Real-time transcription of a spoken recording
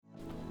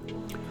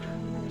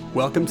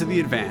Welcome to The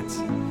Advance,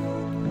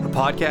 a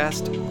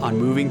podcast on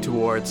moving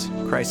towards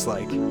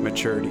Christ-like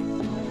maturity.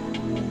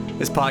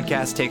 This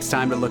podcast takes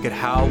time to look at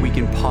how we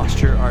can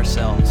posture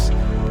ourselves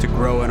to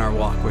grow in our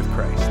walk with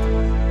Christ.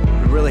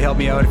 It would really help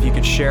me out if you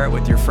could share it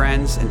with your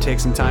friends and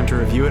take some time to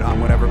review it on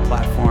whatever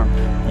platform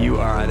you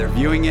are either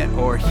viewing it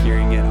or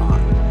hearing it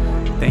on.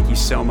 Thank you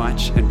so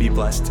much and be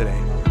blessed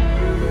today.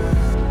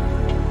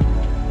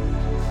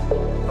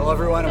 Hello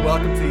everyone and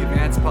welcome to The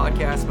Advance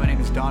Podcast. My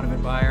name is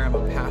Donovan Byer. I'm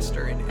a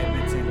pastor in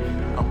Edmonton,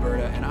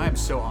 Alberta, and I am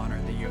so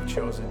honored that you have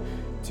chosen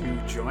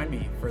to join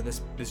me for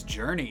this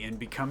journey in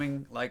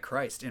becoming like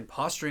Christ, in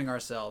posturing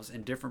ourselves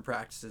in different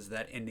practices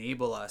that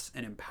enable us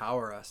and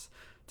empower us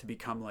to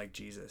become like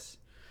Jesus.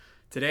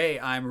 Today,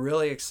 I'm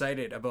really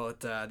excited about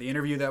the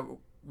interview that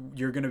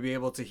you're going to be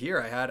able to hear.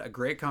 I had a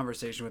great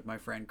conversation with my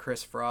friend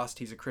Chris Frost.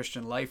 He's a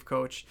Christian life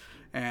coach,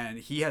 and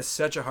he has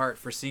such a heart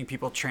for seeing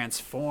people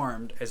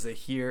transformed as they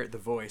hear the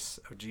voice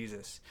of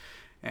Jesus.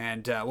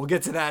 And we'll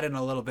get to that in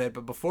a little bit.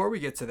 But before we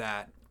get to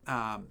that,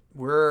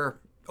 we're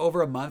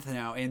over a month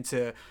now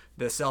into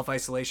the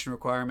self-isolation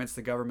requirements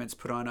the government's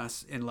put on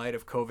us in light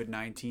of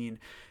COVID-19.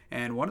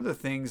 And one of the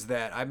things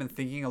that I've been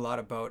thinking a lot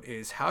about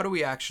is how do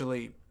we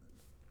actually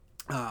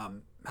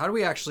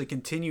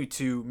continue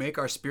to make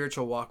our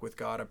spiritual walk with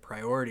God a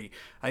priority?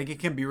 I think it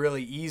can be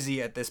really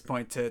easy at this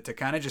point to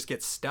kind of just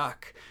get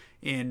stuck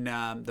in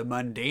the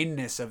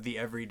mundaneness of the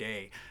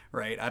everyday,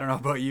 right? I don't know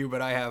about you,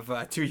 but I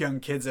have two young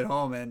kids at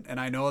home, and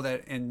I know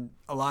that in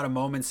a lot of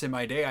moments in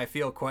my day, I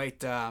feel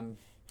quite, I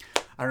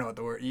don't know what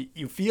the word,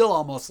 you feel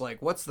almost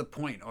like, what's the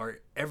point? Or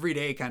every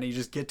day kind of you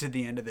just get to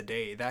the end of the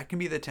day. That can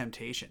be the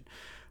temptation.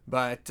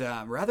 But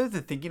rather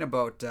than thinking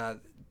about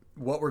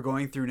what we're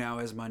going through now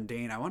as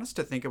mundane, I want us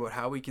to think about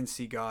how we can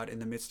see God in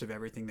the midst of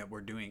everything that we're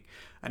doing.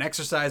 An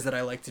exercise that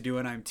I like to do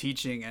when I'm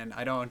teaching, and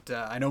I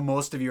know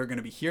most of you are going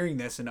to be hearing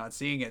this and not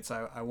seeing it,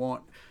 so I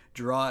won't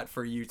draw it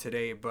for you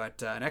today,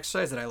 but an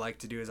exercise that I like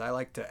to do is I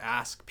like to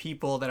ask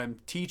people that I'm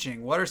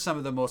teaching, what are some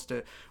of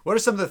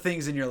the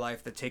things in your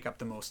life that take up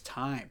the most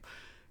time?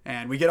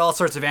 And we get all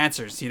sorts of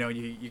answers. You know,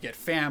 you get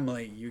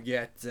family, you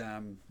get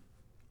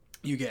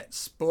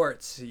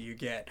sports, you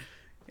get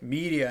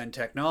media and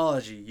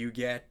technology, you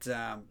get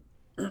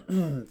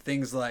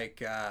things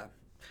like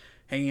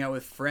hanging out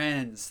with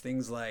friends,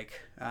 things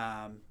like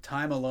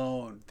time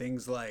alone,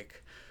 things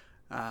like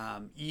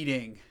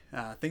eating,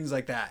 things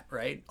like that,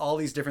 right? All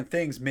these different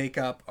things make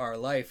up our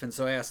life. And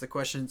so I asked the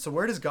question, so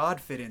where does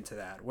God fit into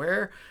that?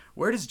 Where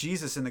does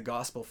Jesus in the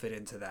gospel fit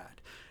into that?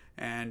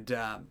 And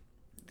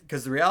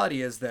because the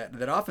reality is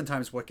that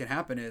oftentimes what can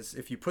happen is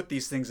if you put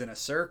these things in a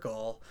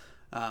circle,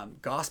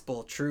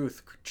 gospel,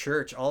 truth,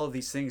 church, all of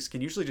these things can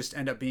usually just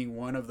end up being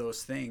one of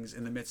those things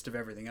in the midst of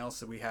everything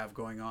else that we have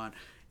going on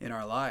in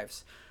our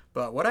lives.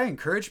 But what I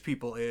encourage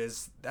people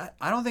is that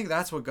I don't think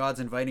that's what God's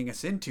inviting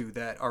us into,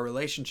 that our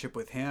relationship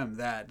with Him,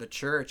 that the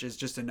church is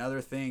just another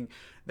thing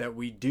that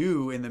we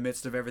do in the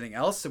midst of everything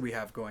else that we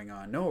have going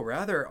on. No,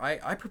 rather,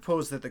 I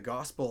propose that the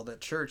gospel, that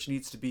church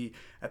needs to be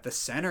at the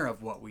center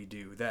of what we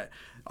do, that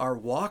our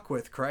walk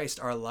with Christ,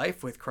 our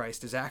life with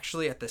Christ is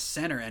actually at the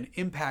center and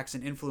impacts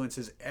and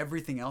influences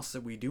everything else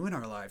that we do in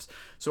our lives.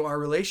 So our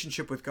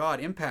relationship with God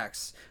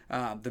impacts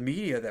the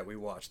media that we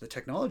watch, the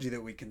technology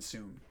that we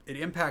consume. It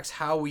impacts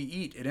how we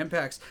eat. It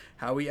impacts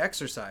how we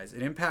exercise.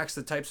 It impacts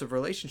the types of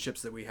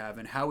relationships that we have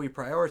and how we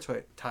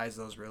prioritize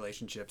those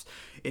relationships.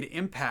 It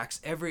impacts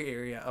every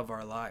area of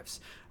our lives.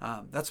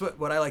 That's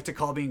what I like to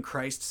call being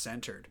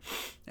Christ-centered.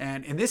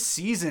 And in this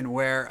season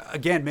where,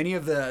 again, many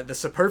of the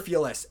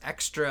superfluous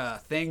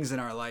extra things in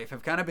our life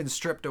have kind of been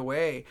stripped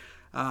away,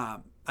 I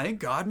think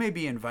God may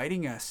be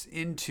inviting us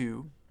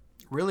into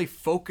really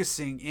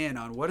focusing in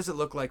on what does it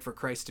look like for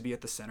Christ to be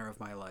at the center of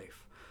my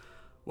life?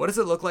 What does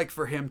it look like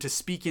for Him to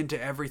speak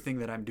into everything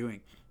that I'm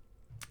doing?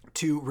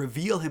 To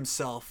reveal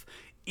Himself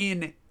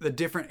in the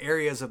different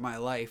areas of my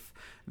life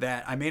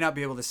that I may not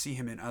be able to see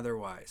Him in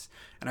otherwise.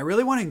 And I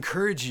really want to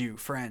encourage you,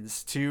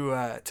 friends,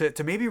 to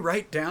maybe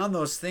write down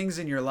those things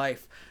in your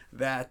life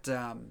that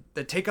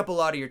take up a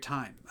lot of your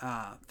time,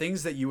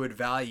 things that you would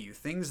value,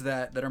 things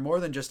that are more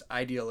than just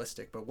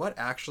idealistic, but what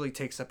actually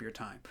takes up your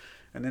time.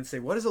 And then say,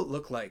 what does it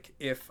look like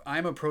if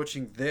I'm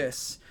approaching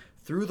this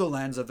through the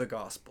lens of the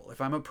gospel, if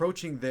I'm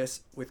approaching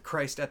this with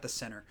Christ at the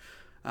center?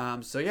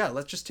 So yeah,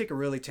 let's just take a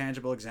really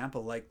tangible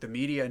example like the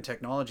media and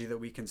technology that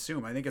we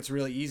consume. I think it's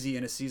really easy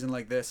in a season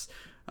like this.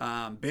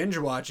 Binge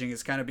watching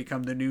has kind of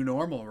become the new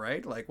normal,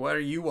 right? Like, what are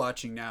you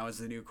watching now is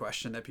the new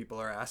question that people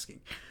are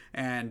asking.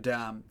 And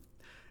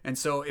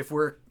so if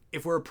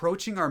we're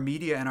approaching our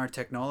media and our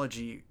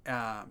technology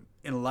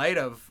in light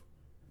of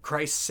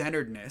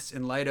Christ-centeredness,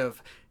 in light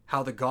of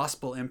how the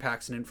gospel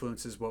impacts and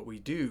influences what we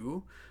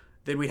do,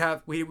 then we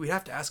have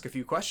to ask a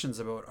few questions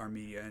about our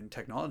media and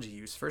technology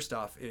use. First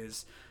off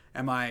is,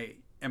 am I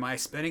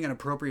spending an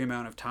appropriate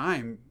amount of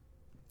time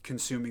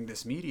consuming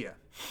this media.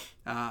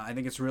 I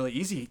think it's really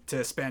easy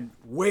to spend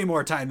way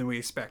more time than we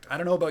expect. I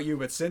don't know about you,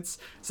 but since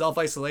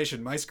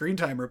self-isolation, my screen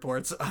time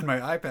reports on my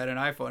iPad and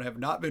iPhone have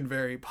not been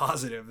very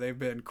positive. They've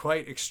been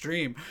quite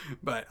extreme,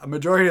 but a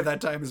majority of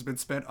that time has been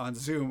spent on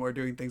Zoom or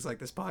doing things like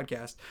this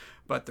podcast.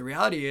 But the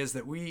reality is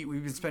that we've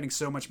been spending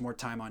so much more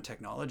time on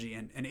technology,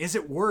 and is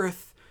it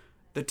worth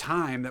the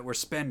time that we're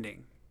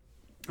spending?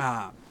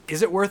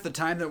 Is it worth the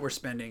time that we're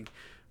spending?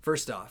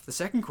 First off, the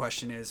second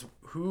question is,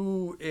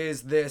 who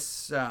is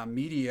this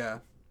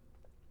media?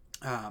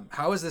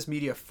 How is this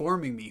media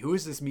forming me? Who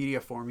is this media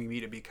forming me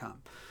to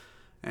become?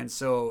 And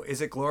so, is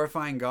it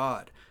glorifying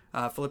God?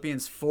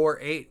 Philippians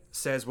 4:8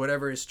 says,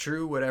 whatever is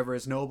true, whatever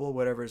is noble,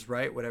 whatever is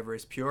right, whatever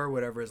is pure,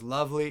 whatever is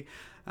lovely,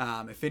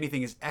 if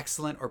anything is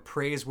excellent or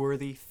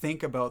praiseworthy,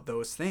 think about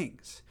those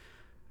things.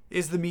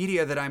 Is the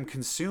media that I'm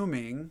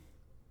consuming,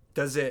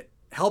 does it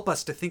help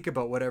us to think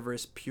about whatever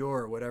is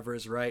pure, whatever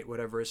is right,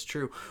 whatever is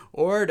true?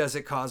 Or does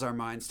it cause our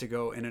minds to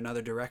go in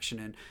another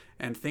direction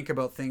and think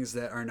about things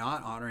that are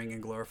not honoring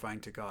and glorifying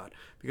to God?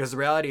 Because the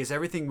reality is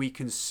everything we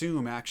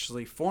consume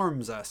actually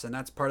forms us. And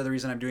that's part of the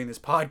reason I'm doing this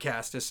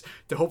podcast, is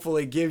to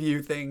hopefully give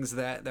you things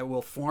that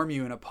will form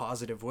you in a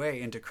positive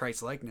way into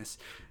Christ's likeness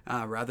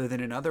rather than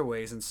in other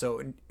ways. And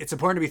so it's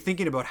important to be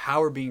thinking about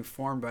how we're being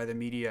formed by the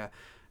media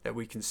that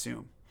we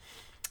consume.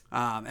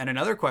 And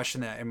another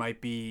question that it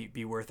might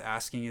be worth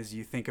asking as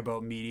you think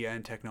about media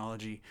and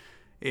technology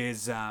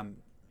is,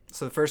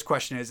 so the first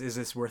question is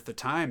this worth the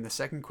time? The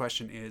second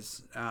question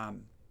is,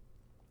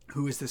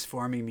 who is this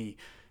forming me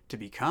to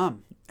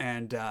become?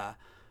 And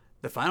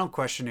the final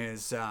question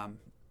is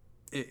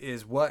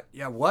what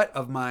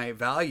of my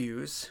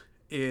values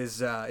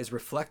is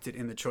reflected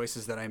in the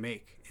choices that I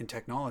make in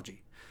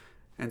technology?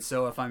 And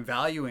so if I'm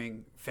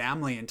valuing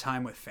family and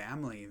time with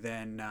family,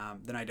 then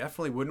I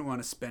definitely wouldn't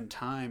want to spend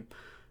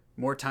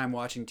more time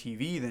watching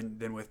TV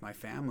than with my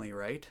family,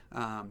 right?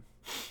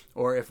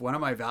 Or if one of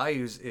my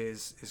values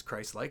is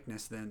Christ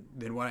likeness,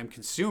 then what I'm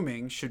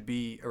consuming should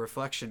be a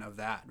reflection of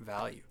that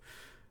value.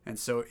 And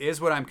so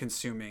is what I'm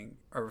consuming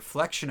a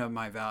reflection of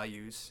my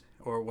values,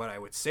 or what I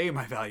would say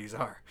my values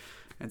are?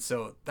 And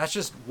so that's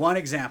just one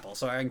example.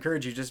 So I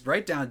encourage you, just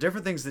write down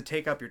different things that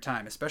take up your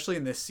time, especially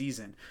in this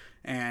season,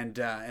 and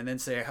then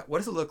say, what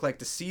does it look like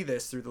to see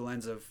this through the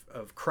lens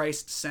of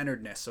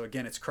Christ-centeredness? So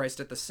again, it's Christ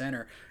at the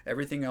center,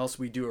 everything else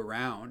we do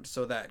around,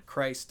 so that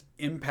Christ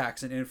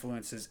impacts and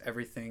influences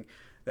everything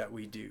that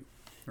we do,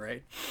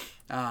 right?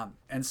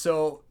 And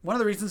so one of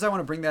the reasons I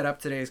want to bring that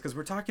up today is because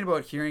we're talking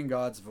about hearing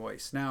God's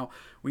voice. Now,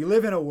 we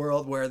live in a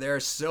world where there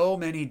are so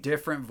many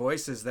different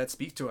voices that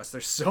speak to us.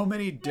 There's so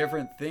many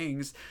different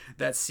things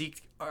that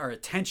seek our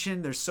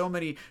attention. There's so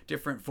many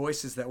different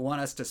voices that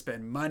want us to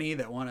spend money,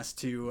 that want us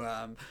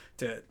to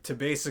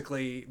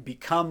basically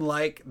become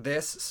like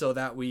this so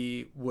that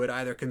we would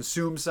either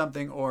consume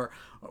something or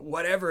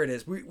whatever it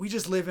is. We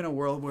just live in a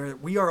world where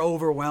we are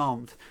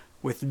overwhelmed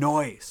with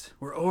noise.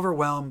 We're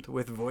overwhelmed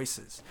with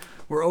voices.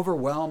 We're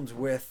overwhelmed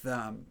with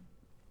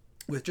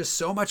just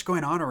so much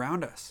going on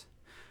around us.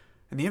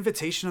 And the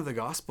invitation of the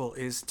gospel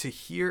is to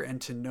hear and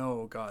to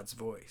know God's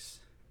voice.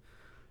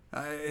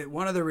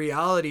 One of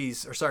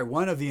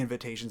the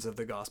invitations of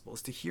the gospel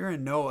is to hear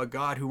and know a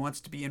God who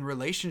wants to be in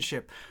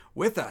relationship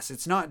with us.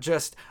 It's not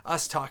just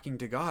us talking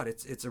to God.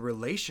 It's a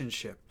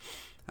relationship.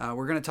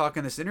 We're going to talk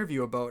in this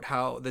interview about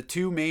how the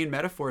two main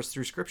metaphors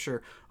through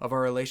Scripture of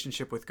our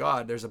relationship with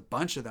God, there's a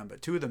bunch of them,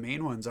 but two of the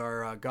main ones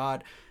are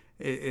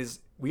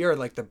we are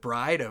like the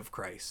bride of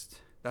Christ.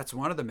 That's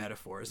one of the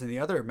metaphors. And the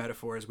other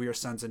metaphor is we are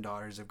sons and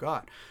daughters of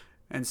God.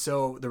 And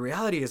so the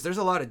reality is there's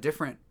a lot of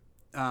different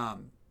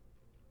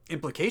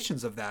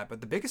implications of that,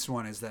 but the biggest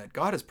one is that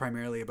God is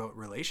primarily about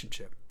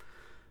relationship.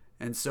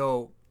 And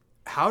so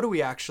how do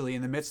we actually,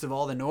 in the midst of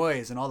all the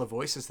noise and all the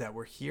voices that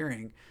we're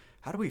hearing,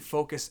 how do we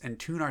focus and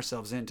tune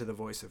ourselves into the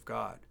voice of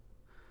God?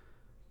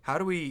 How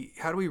do we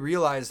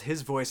realize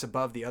His voice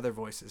above the other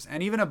voices,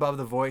 and even above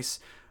the voice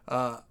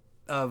of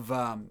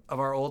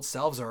our old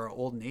selves or our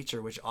old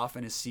nature, which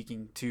often is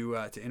seeking to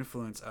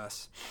influence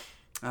us?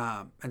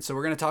 And so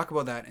we're going to talk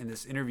about that in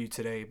this interview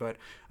today. But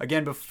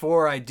again,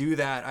 before I do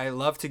that, I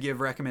love to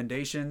give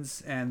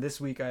recommendations. And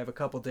this week I have a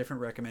couple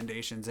different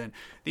recommendations. And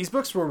these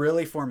books were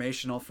really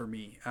formational for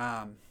me.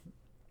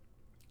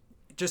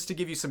 Just to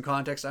give you some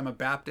context, I'm a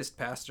Baptist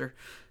pastor,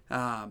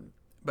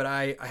 but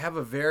I have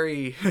a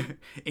very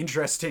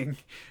interesting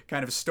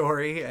kind of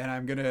story, and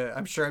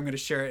I'm sure I'm gonna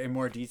share it in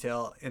more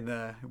detail in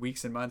the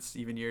weeks and months,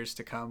 even years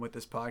to come with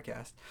this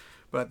podcast.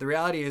 But the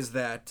reality is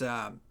that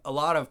a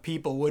lot of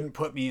people wouldn't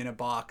put me in a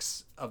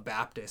box of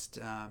Baptist,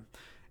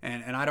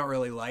 and I don't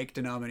really like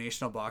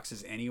denominational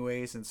boxes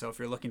anyways. And so if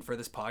you're looking for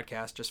this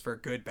podcast just for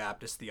good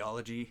Baptist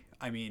theology,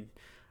 I mean,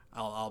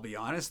 I'll be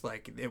honest,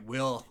 like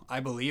I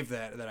believe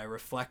that I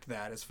reflect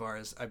that as far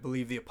as I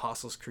believe the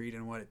Apostles' Creed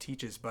and what it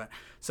teaches, but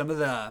some of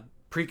the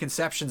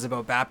preconceptions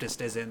about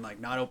Baptist, as in like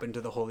not open to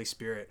the Holy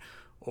Spirit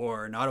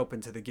or not open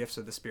to the gifts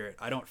of the Spirit,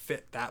 I don't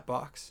fit that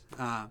box.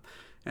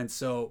 And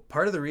so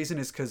part of the reason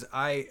is because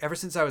ever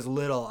since I was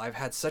little, I've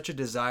had such a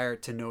desire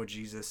to know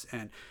Jesus,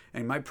 and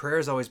my prayer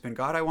has always been,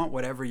 God, I want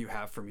whatever you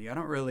have for me. I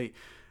don't really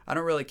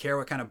care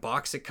what kind of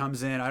box it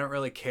comes in. I don't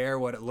really care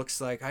what it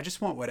looks like. I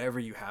just want whatever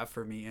you have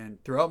for me.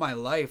 And throughout my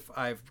life,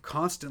 I've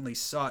constantly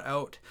sought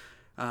out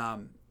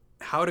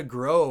how to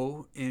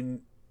grow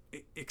in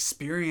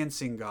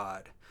experiencing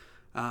God.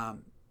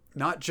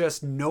 Not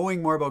just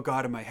knowing more about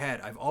God in my head.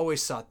 I've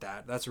always sought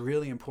that. That's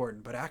really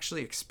important. But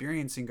actually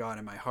experiencing God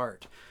in my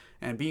heart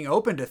and being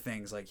open to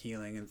things like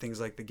healing and things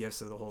like the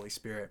gifts of the Holy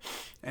Spirit.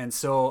 And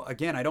so,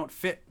 again, I don't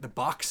fit the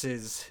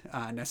boxes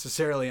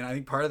necessarily. And I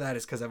think part of that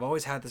is because I've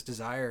always had this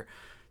desire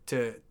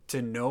to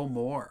know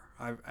more.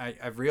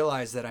 I've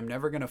realized that I'm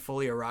never going to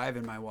fully arrive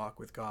in my walk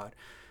with God.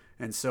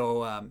 And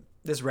so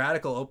this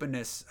radical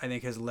openness, I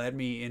think, has led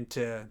me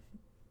into,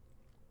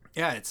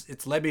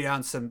 it's led me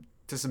down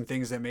to some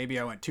things that maybe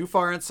I went too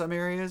far in some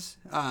areas.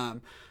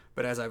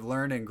 But as I've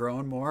learned and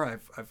grown more,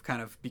 I've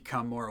kind of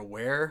become more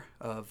aware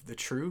of the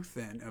truth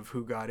and of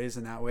who God is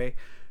in that way.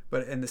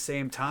 But in the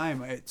same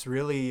time, it's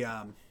really,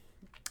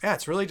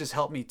 it's really just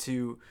helped me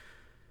to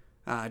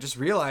just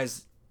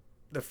realize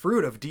the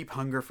fruit of deep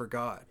hunger for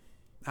God.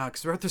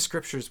 Because throughout the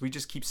scriptures, we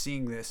just keep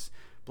seeing this.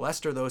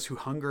 Blessed are those who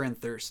hunger and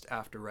thirst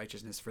after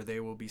righteousness, for they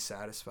will be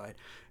satisfied.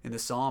 In the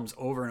Psalms,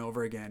 over and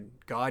over again,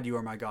 God, you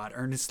are my God.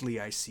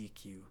 Earnestly I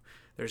seek you.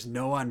 There's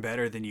no one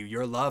better than you.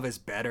 Your love is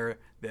better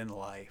than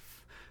life.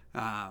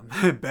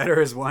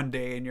 Better is one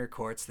day in your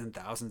courts than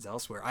thousands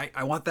elsewhere.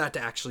 I want that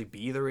to actually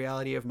be the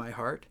reality of my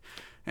heart.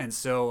 And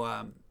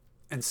so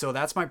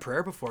that's my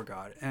prayer before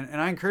God. And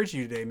I encourage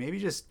you today, maybe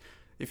just,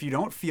 if you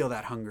don't feel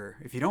that hunger,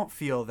 if you don't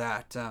feel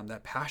that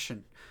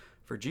passion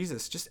for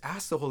Jesus, just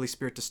ask the Holy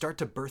Spirit to start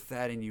to birth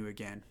that in you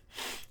again.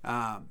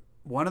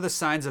 One of the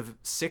signs of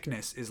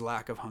sickness is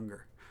lack of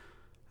hunger.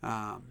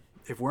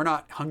 If we're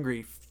not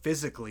hungry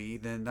physically,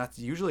 then that's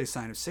usually a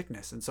sign of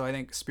sickness. And so I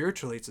think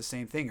spiritually, it's the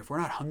same thing. If we're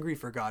not hungry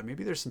for God,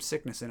 maybe there's some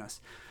sickness in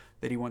us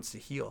that he wants to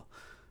heal.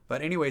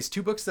 But anyways,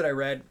 2 books that I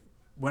read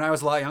when I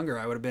was a lot younger,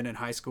 I would have been in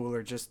high school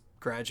or just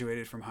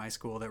graduated from high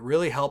school, that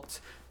really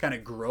helped kind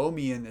of grow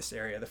me in this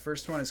area. The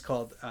first one is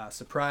called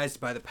Surprised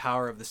by the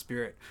Power of the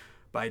Spirit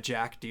by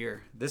Jack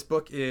Deere. This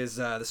book is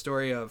the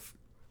story of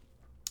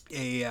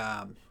he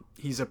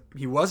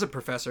was a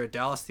professor at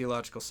Dallas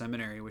Theological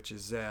Seminary, which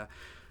is a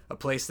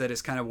place that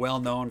is kind of well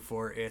known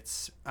for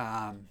its,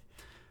 I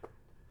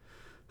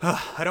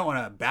don't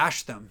want to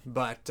bash them,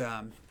 but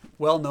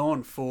well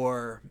known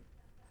for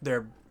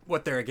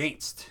what they're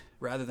against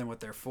rather than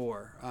what they're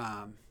for.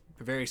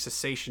 Very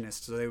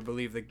cessationist, so they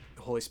believe the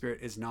Holy Spirit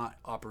is not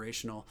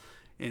operational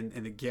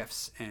in the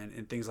gifts and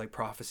in things like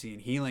prophecy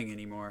and healing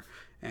anymore.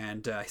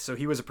 And so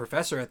he was a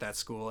professor at that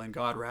school, and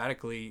God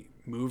radically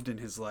moved in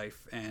his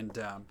life. And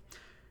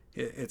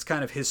it's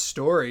kind of his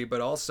story,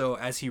 but also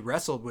as he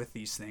wrestled with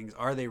these things,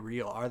 are they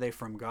real? Are they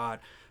from God?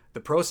 The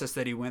process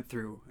that he went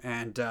through,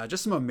 and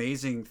just some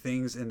amazing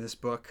things in this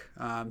book.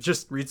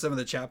 Just read some of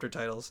the chapter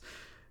titles.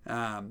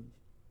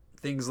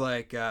 Things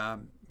like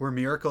were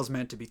miracles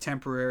meant to be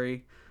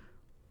temporary?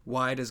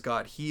 Why does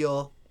God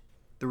heal?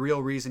 The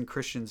real reason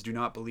Christians do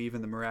not believe in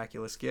the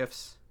miraculous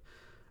gifts.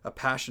 A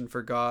passion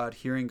for God,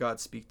 hearing God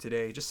speak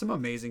today. Just some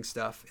amazing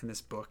stuff in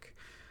this book.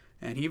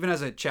 And he even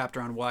has a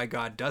chapter on why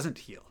God doesn't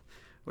heal,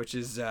 which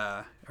is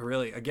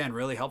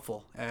really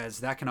helpful, as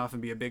that can often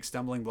be a big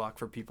stumbling block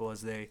for people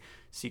as they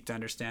seek to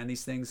understand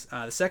these things.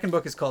 The second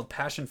book is called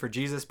Passion for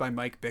Jesus by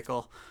Mike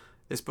Bickle.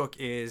 This book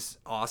is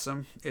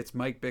awesome. It's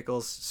Mike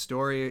Bickle's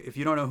story. If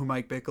you don't know who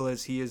Mike Bickle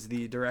is, he is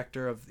the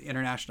director of the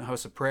International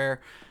House of Prayer,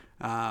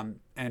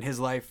 and his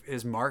life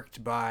is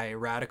marked by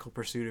radical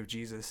pursuit of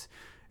Jesus.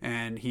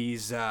 And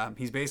he's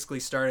basically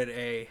started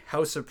a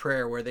house of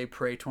prayer where they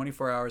pray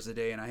 24 hours a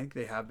day, and I think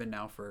they have been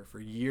now for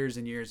years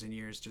and years and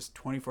years, just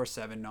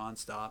 24/7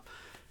 nonstop.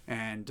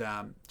 And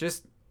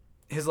just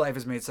his life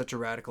has made such a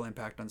radical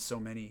impact on so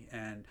many,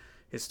 and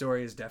his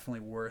story is definitely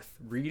worth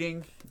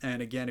reading.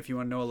 And again, if you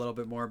want to know a little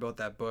bit more about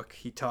that book,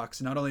 he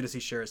talks, not only does he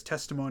share his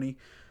testimony,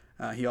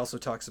 he also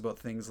talks about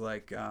things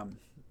like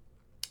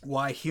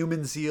why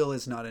human zeal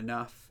is not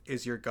enough,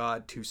 is your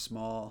God too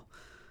small,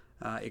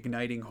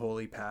 igniting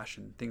holy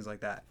passion, things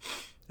like that.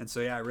 And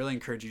so, I really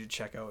encourage you to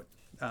check out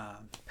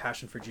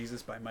Passion for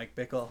Jesus by Mike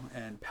Bickle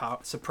and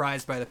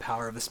Surprised by the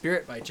Power of the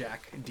Spirit by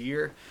Jack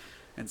Deere.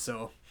 And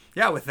so,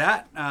 with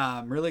that,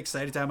 I'm really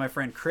excited to have my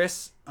friend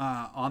Chris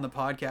on the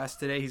podcast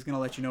today. He's going to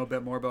let you know a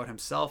bit more about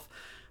himself.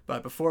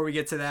 But before we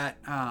get to that,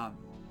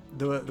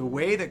 the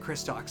way that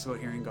Chris talks about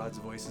hearing God's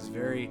voice is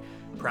very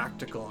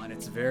practical, and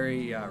it's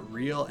very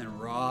real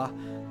and raw,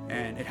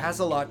 and it has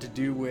a lot to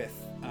do with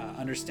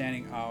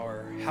understanding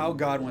how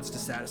God wants to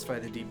satisfy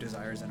the deep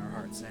desires in our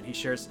hearts. And he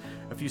shares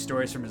a few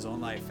stories from his own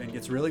life and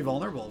gets really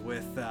vulnerable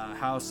with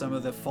how some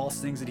of the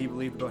false things that he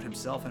believed about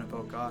himself and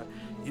about God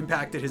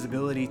impacted his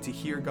ability to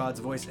hear God's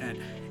voice, and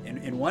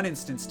in one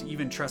instance to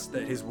even trust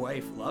that his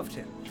wife loved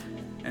him.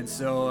 And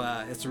so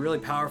it's a really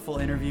powerful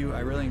interview. I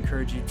really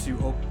encourage you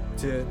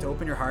to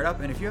open your heart up,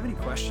 and if you have any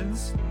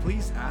questions,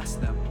 please ask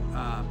them.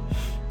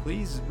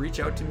 please reach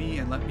out to me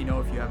and let me know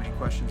if you have any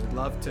questions. I'd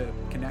love to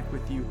connect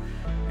with you.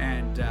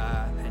 And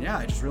yeah,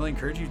 I just really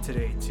encourage you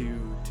today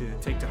to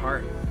take to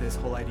heart this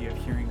whole idea of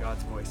hearing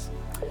God's voice.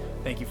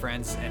 Thank you,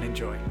 friends, and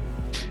enjoy.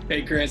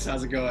 Hey, Chris,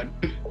 how's it going?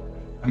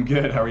 I'm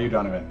good. How are you,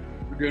 Donovan?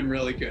 We're doing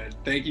really good.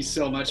 Thank you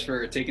so much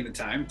for taking the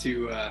time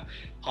to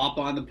hop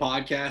on the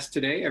podcast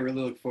today. I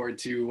really look forward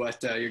to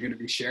what you're going to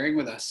be sharing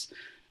with us.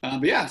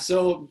 But yeah,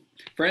 so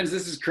friends,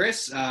 this is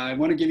Chris. I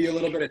want to give you a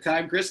little bit of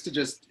time, Chris, to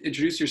just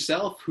introduce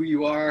yourself, who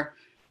you are,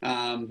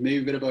 maybe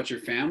a bit about your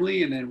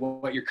family, and then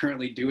what you're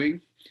currently doing,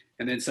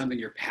 and then something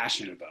you're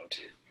passionate about.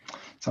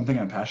 Something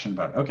I'm passionate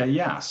about. Okay,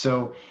 yeah.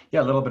 So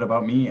yeah, a little bit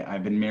about me.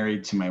 I've been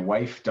married to my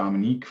wife,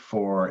 Dominique,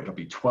 it'll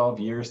be 12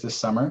 years this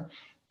summer.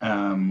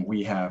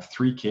 We have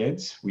 3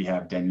 kids. We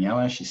have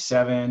Daniela, she's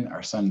 7,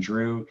 our son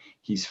Drew,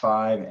 he's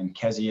 5, and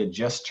Kezia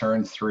just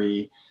turned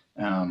 3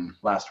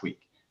 last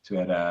week. So we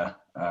had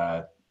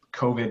a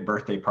COVID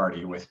birthday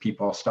party with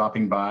people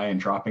stopping by and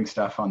dropping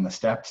stuff on the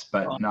steps,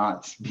 but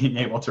not being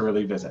able to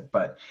really visit.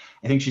 But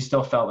I think she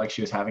still felt like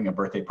she was having a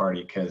birthday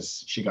party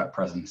because she got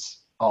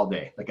presents all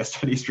day, like a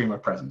steady stream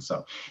of presents.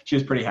 So she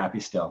was pretty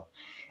happy still.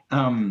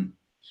 And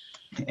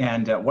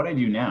what I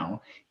do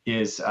now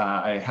is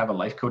I have a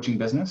life coaching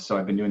business. So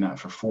I've been doing that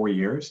for 4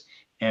 years,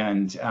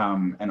 and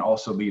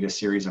also lead a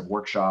series of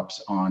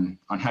workshops on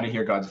how to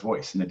hear God's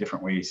voice and the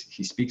different ways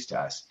he speaks to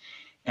us.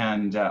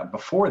 And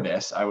before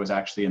this, I was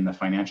actually in the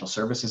financial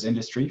services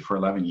industry for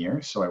 11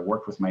 years. So I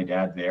worked with my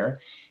dad there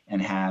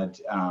and had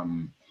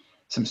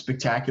some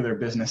spectacular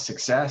business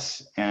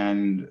success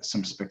and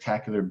some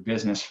spectacular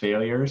business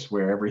failures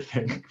where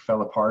everything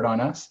fell apart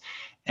on us.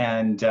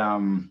 And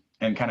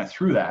kind of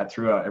through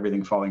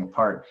everything falling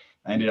apart,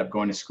 I ended up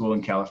going to school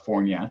in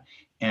California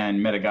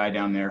and met a guy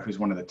down there who's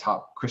one of the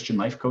top Christian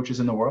life coaches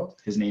in the world.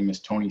 His name is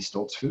Tony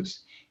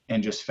Stoltzfus,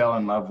 and just fell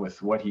in love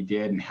with what he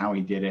did and how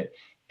he did it,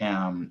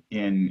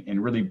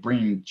 in really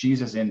bringing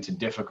Jesus into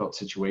difficult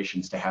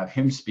situations to have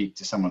him speak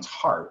to someone's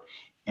heart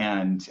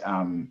and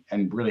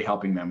really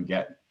helping them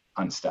get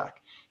unstuck.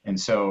 And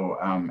so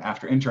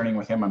after interning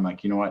with him, I'm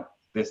like, you know what,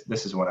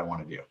 this is what I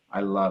want to do.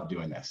 I love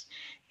doing this.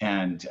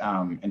 And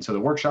so the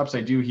workshops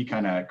I do, he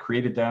kind of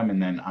created them,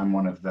 and then I'm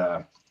one of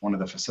the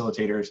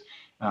facilitators.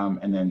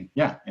 And then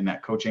in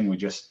that coaching, we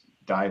just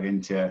dive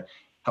into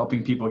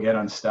helping people get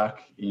unstuck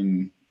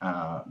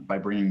by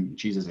bringing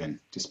Jesus in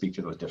to speak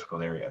to those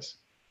difficult areas.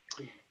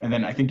 And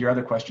then I think your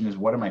other question is,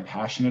 what am I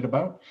passionate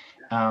about?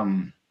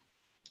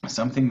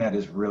 Something that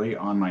is really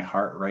on my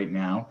heart right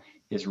now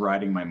is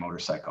riding my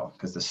motorcycle,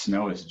 because the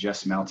snow is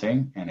just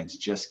melting and it's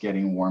just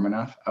getting warm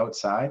enough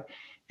outside.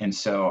 And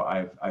so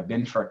I've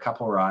been for a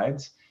couple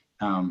rides,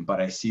 but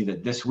I see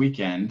that this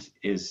weekend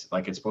is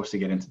like it's supposed to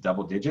get into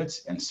double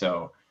digits. And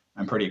so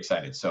I'm pretty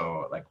excited.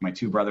 So like my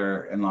 2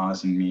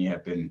 brother-in-laws and me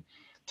have been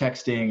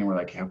texting, and we're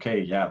like, okay,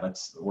 yeah,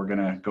 we're going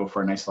to go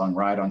for a nice long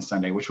ride on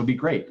Sunday, which will be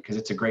great because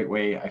it's a great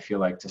way, I feel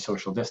like, to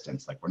social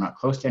distance. Like, we're not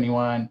close to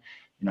anyone,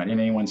 you're not in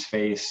anyone's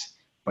face,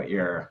 but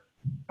you're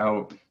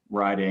out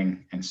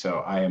riding. And so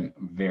I am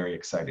very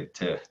excited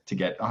to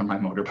get on my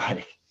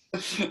motorbike.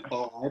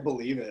 Oh, I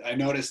believe it. I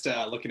noticed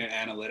looking at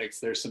analytics,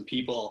 there's some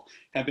people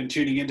have been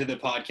tuning into the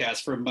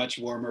podcast from much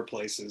warmer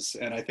places.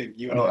 And I think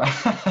you and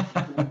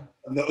I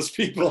those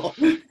people.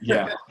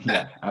 Yeah,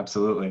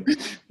 absolutely.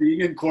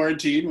 Being in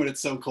quarantine when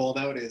it's so cold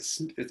out it's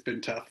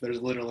been tough.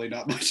 There's literally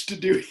not much to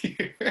do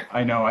here.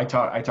 I know. I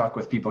talk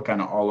with people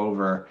kind of all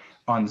over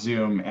on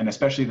Zoom, and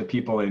especially the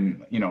people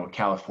in,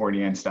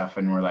 California and stuff.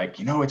 And we're like,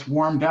 it's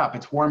warmed up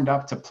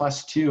to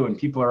 +2, and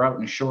people are out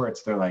in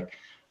shorts. They're like,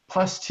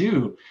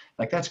 +2?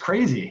 Like, that's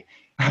crazy.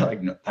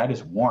 Like, no, that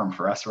is warm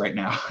for us right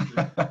now.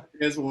 It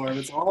is warm.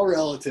 It's all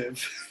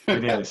relative.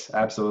 It is,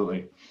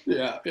 absolutely.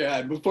 Yeah.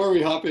 And before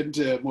we hop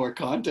into more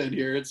content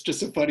here, it's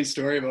just a funny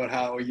story about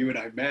how you and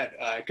I met.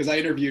 Because I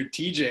interviewed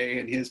TJ,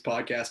 and his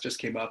podcast just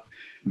came up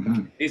a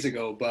few days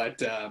ago.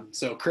 But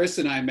so Chris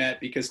and I met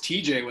because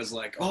TJ was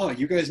like, "Oh,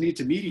 you guys need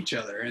to meet each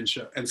other." And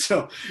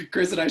so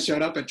Chris and I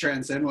showed up at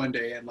Transcend one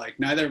day, and like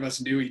neither of us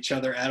knew each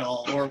other at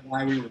all or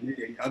why we were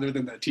meeting, other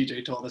than that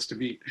TJ told us to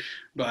meet.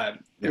 But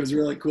it was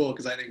really cool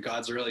because I think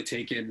God's really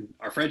taken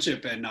our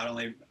friendship, and not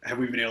only have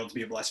we been able to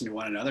be a blessing to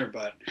one another,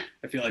 but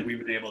I feel like we've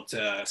been able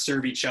to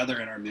serve each other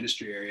in our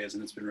ministry areas,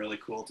 and it's been really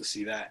cool to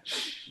see that.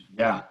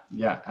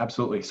 Yeah,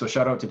 absolutely. So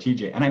shout out to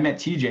TJ. And I met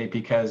TJ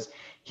because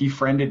he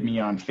friended me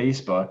on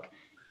Facebook.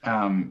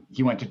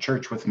 He went to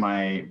church with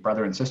my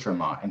brother and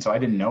sister-in-law, and so I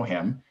didn't know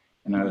him.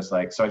 And I was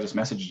like, so I just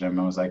messaged him.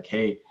 I was like,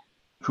 "Hey,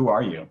 who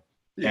are you?"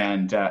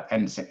 Yeah.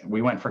 And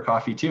we went for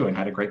coffee too, and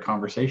had a great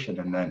conversation.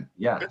 And then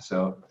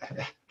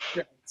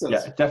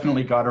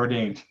definitely God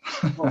ordained.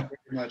 Oh, very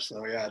much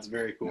so. Yeah, it's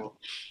very cool.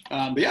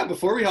 But yeah,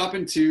 before we hop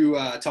into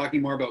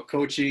talking more about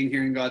coaching,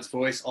 hearing God's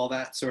voice, all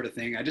that sort of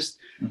thing,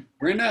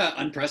 we're in an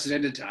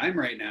unprecedented time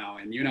right now,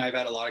 and you and I have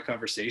had a lot of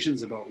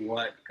conversations about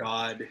what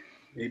God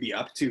may be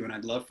up to, and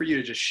I'd love for you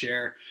to just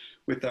share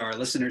with our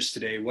listeners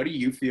today, what do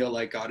you feel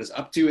like God is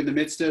up to in the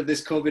midst of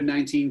this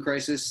COVID-19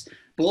 crisis,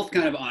 both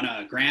kind of on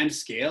a grand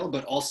scale,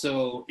 but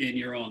also in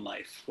your own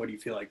life? What do you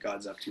feel like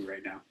God's up to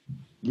right now?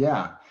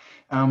 Yeah.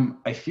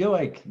 I feel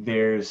like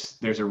there's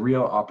a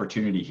real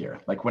opportunity here.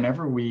 Like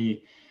whenever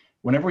we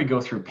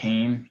go through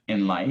pain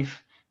in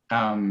life,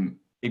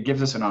 it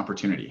gives us an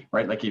opportunity,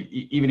 right? Like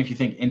even if you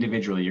think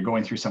individually, you're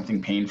going through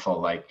something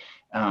painful, like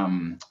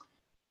um,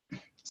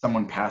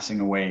 someone passing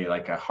away,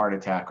 like a heart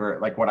attack, or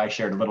like what I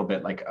shared a little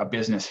bit, like a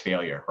business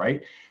failure,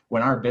 right?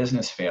 When our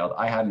business failed,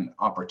 I had an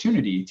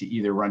opportunity to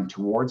either run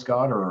towards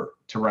God or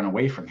to run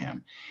away from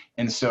Him.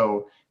 And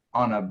so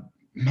on a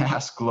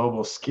mass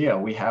global scale,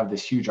 we have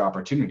this huge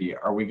opportunity.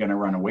 Are we going to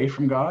run away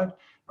from God?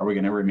 Are we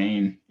going to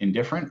remain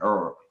indifferent,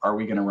 or are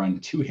we going to run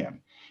to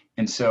Him?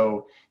 And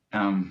so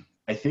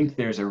I think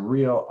there's a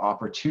real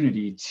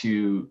opportunity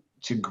to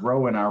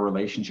grow in our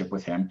relationship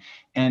with Him.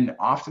 And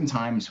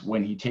oftentimes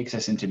when He takes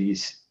us into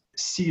these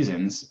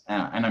seasons,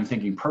 and I'm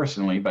thinking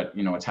personally, but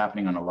it's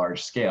happening on a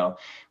large scale,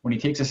 when He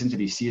takes us into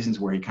these seasons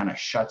where He kind of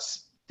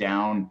shuts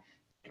down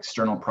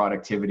external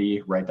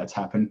productivity, right? That's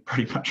happened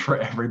pretty much for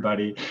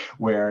everybody,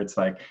 where it's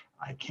like,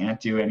 I can't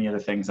do any of the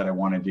things that I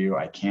want to do.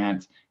 I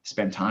can't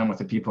spend time with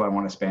the people I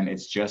want to spend.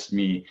 It's just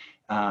me.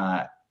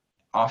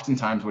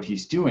 Oftentimes what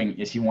He's doing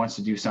is He wants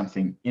to do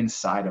something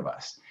inside of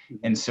us.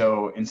 And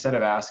so instead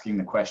of asking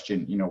the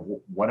question,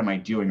 what am I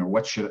doing, or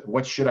what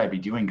should I be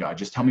doing, God?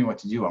 Just tell me what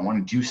to do. I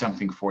want to do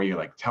something for you.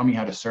 Like, tell me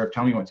how to serve.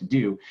 Tell me what to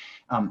do.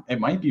 It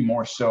might be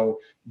more so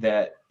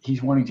that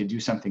He's wanting to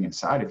do something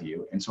inside of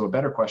you. And so a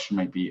better question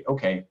might be,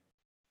 okay,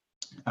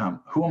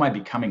 who am I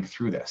becoming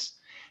through this?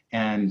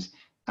 And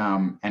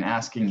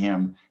asking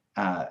Him,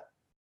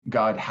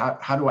 God,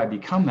 how do I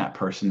become that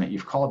person that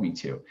you've called me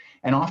to?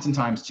 And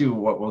oftentimes too,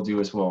 what we'll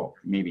do is we'll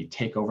maybe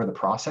take over the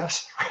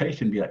process,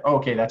 right? And be like, oh,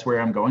 okay, that's where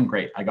I'm going.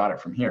 Great. I got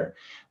it from here.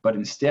 But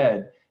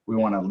instead, we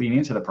want to lean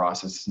into the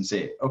process and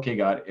say, okay,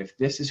 God, if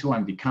this is who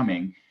I'm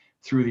becoming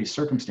through these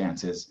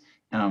circumstances,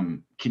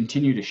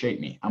 continue to shape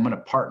me. I'm going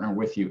to partner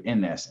with you in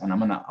this, and I'm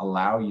going to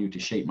allow you to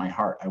shape my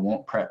heart. I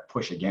won't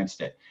push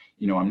against it.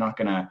 I'm not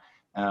going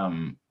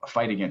to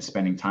fight against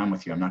spending time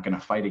with you. I'm not going to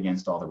fight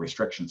against all the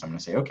restrictions. I'm going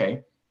to say,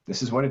 okay,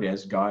 this is what it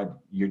is. God,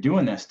 you're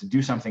doing this to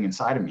do something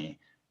inside of me.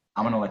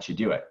 I'm going to let you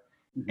do it.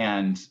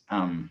 And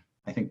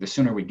I think the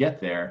sooner we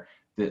get there,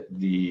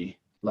 the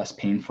less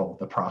painful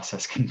the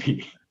process can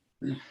be.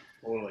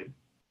 Totally.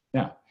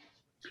 Yeah.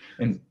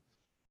 And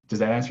does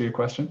that answer your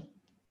question?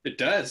 It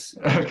does.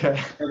 Okay.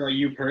 How about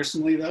you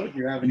personally, though? Do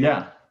you have any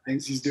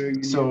things He's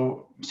doing?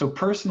 So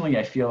personally,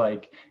 I feel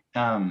like,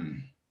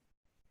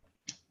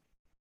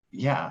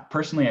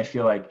 personally, I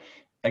feel like,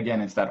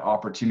 again, it's that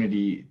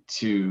opportunity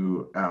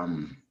to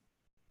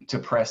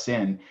press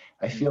in.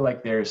 I feel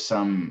like there's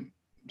some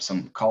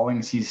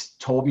callings He's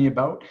told me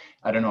about.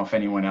 I don't know if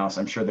anyone else,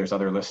 I'm sure there's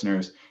other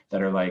listeners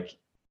that are like,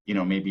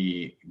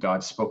 maybe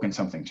God's spoken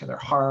something to their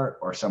heart,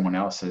 or someone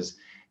else has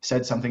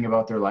said something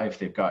about their life.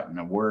 They've gotten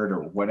a word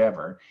or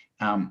whatever.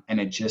 And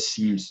it just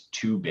seems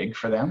too big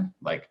for them.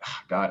 Like,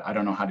 God, I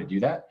don't know how to do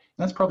that. And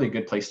that's probably a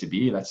good place to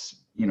be. That's,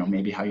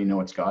 maybe how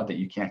it's God, that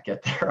you can't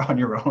get there on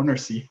your own, or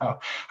see how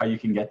you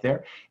can get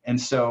there. And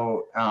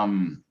so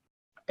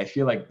I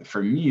feel like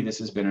for me, this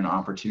has been an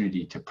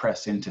opportunity to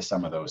press into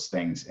some of those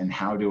things. And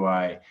how do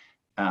I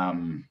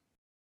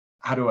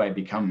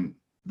become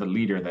the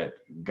leader that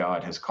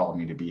God has called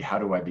me to be? How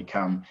do I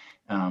become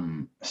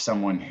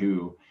someone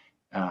who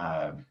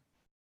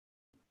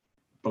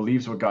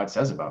believes what God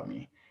says about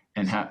me?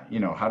 And how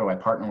do I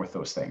partner with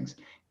those things?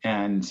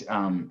 And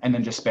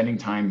then just spending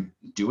time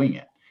doing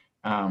it.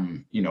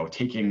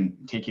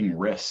 Taking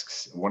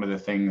risks. One of the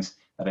things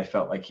that I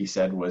felt like He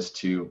said was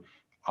to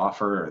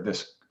offer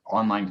this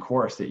online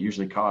course that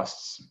usually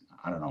costs,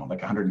 I don't know,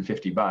 like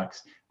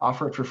 $150,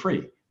 offer it for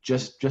free,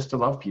 just to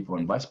love people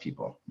and bless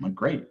people. I'm like,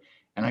 great.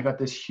 And I got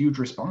this huge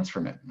response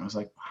from it. And I was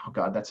like, wow,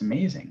 God, that's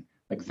amazing.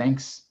 Like,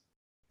 thanks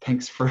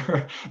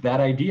for that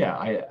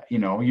idea.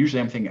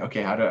 Usually I'm thinking,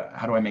 okay, how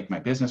do I make my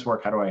business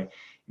work? How do I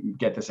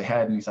get this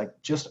ahead? And He's like,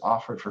 just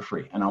offer it for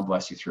free and I'll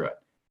bless you through it.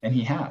 And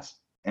He has.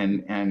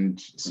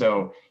 And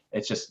so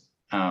it's just,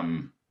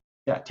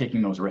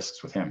 taking those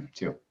risks with Him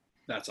too.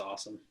 That's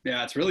awesome.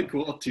 Yeah, it's really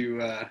cool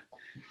to,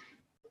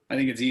 I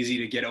think it's easy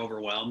to get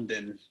overwhelmed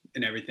and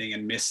everything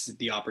and miss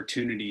the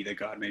opportunity that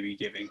God may be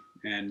giving.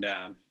 And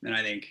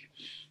I think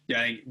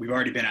we've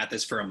already been at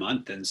this for a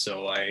month. And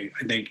so I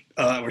think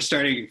we're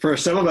starting, for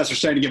some of us, we're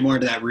starting to get more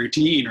into that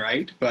routine,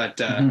 right?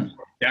 But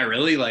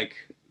really, like,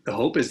 the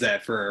hope is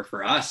that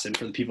for us and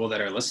for the people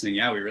that are listening,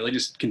 we really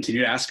just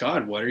continue to ask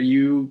God, what are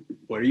you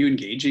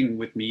engaging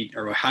with me,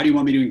 or how do you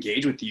want me to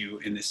engage with you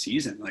in this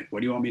season? Like,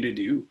 what do you want me to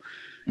do?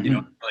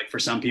 Like, for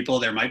some people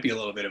there might be a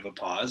little bit of a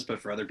pause,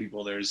 but for other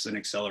people there's an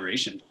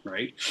acceleration,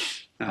 right?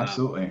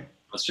 Absolutely.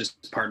 It's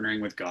just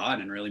partnering with God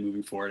and really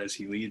moving forward as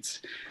He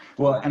leads.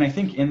 Well, and I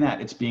think in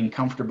that, it's being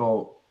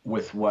comfortable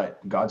with what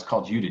God's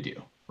called you to do,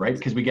 right?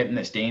 Because we get in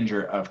this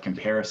danger of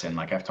comparison.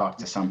 Like, I've talked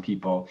to some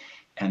people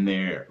and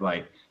they're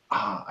like,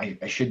 I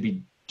should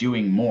be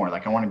doing more.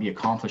 Like, I want to be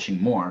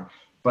accomplishing more.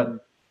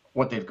 But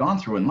what they've gone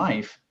through in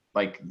life,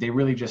 like, they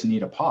really just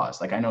need a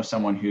pause. Like, I know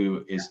someone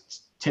who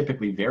is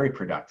typically very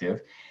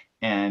productive,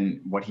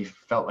 and what he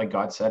felt like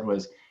God said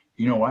was,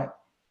 you know what?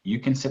 you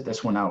can sit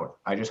this one out.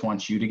 I just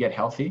want you to get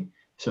healthy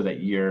so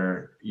that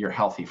you're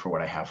healthy for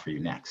what I have for you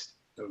next.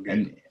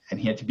 Okay. And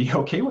he had to be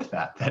okay with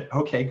that,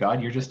 okay,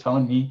 God, you're just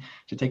telling me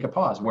to take a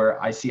pause,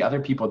 where I see other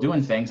people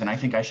doing things and I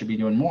think I should be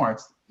doing more.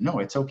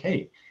 It's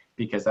okay,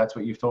 because that's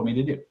what you've told me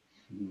to do.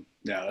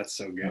 Yeah, that's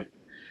so good.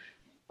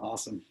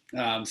 Awesome.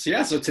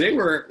 So today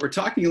we're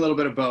talking a little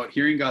bit about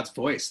hearing God's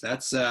voice.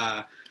 That's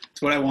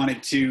what I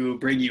wanted to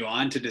bring you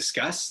on to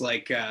discuss.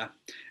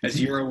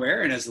 As you're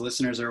aware, and as the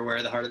listeners are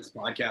aware, the heart of this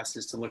podcast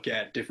is to look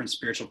at different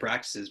spiritual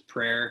practices: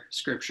 prayer,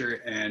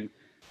 scripture, and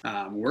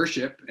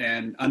worship.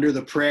 And under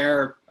the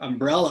prayer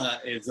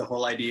umbrella is the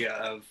whole idea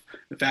of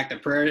the fact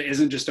that prayer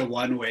isn't just a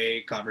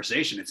one-way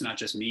conversation. It's not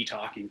just me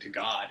talking to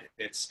God.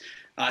 It's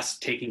us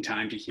taking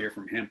time to hear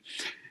from him.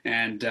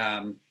 And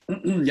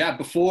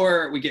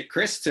before we get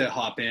Chris to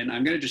hop in,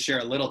 I'm going to just share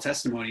a little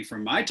testimony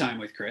from my time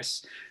with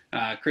Chris.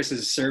 Chris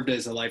has served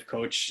as a life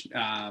coach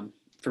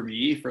for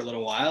me for a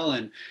little while,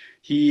 and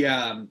he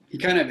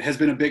kind of has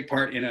been a big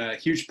part in a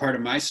huge part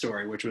of my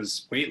story, which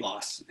was weight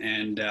loss.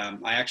 And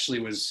I actually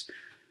was,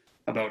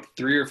 about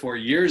 3 or 4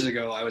 years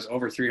ago, I was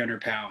over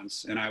 300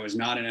 pounds, and I was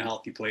not in a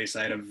healthy place.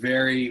 I had a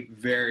very,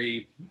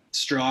 very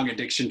strong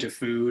addiction to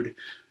food,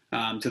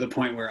 to the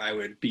point where I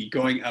would be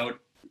going out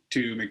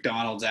to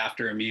McDonald's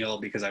after a meal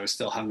because I was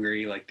still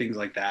hungry, like things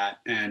like that.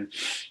 And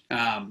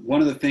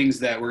one of the things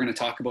that we're going to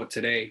talk about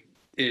today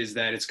is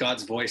that it's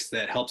God's voice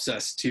that helps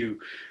us to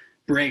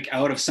break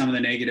out of some of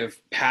the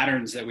negative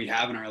patterns that we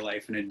have in our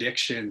life and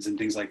addictions and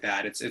things like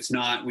that. It's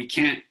not, we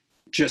can't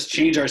just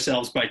change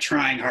ourselves by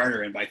trying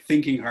harder and by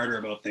thinking harder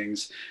about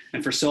things.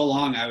 And for so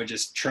long, I would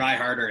just try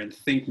harder and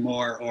think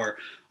more, or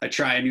I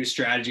try a new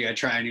strategy, I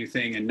try a new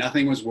thing, and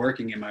nothing was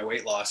working in my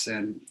weight loss.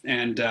 And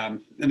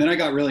then I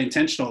got really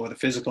intentional with a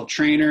physical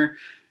trainer,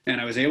 and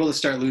I was able to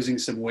start losing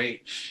some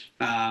weight.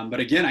 But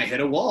again, I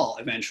hit a wall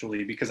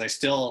eventually because I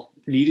still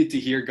needed to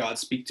hear God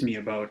speak to me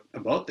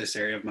about this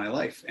area of my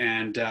life.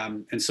 And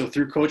so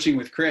through coaching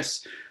with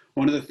Chris,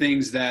 one of the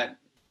things that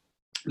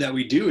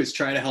we do is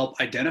try to help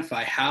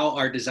identify how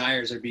our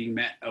desires are being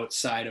met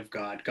outside of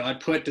God. God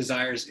put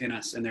desires in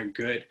us, and they're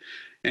good,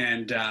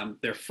 and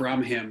they're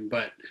from him.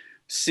 But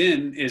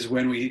sin is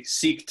when we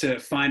seek to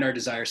find our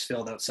desires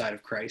filled outside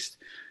of Christ.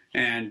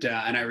 And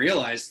I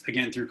realized,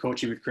 again, through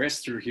coaching with Chris,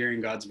 through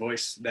hearing God's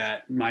voice,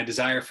 that my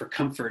desire for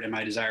comfort and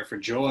my desire for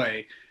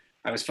joy,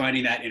 I was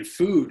finding that in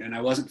food, and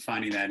I wasn't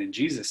finding that in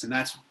Jesus. And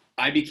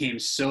I became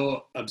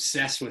so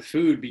obsessed with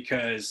food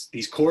because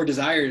these core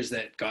desires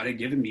that God had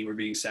given me were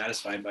being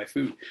satisfied by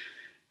food.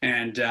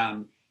 And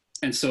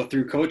so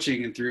through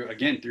coaching and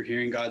through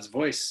hearing God's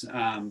voice,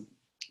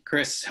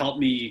 Chris helped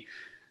me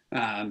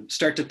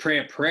start to pray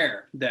a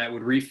prayer that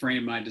would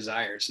reframe my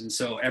desires. And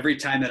so every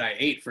time that I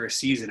ate for a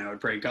season, I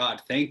would pray,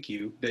 God, thank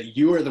you that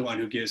you are the one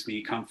who gives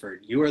me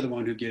comfort. You are the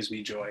one who gives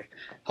me joy.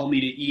 Help me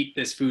to eat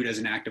this food as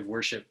an act of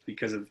worship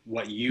because of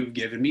what you've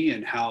given me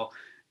and how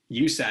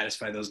you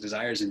satisfy those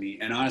desires in me.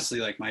 And honestly,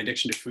 like, my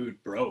addiction to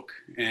food broke.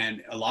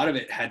 And a lot of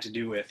it had to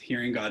do with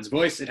hearing God's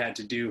voice. It had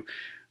to do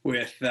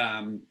with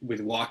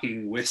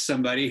walking with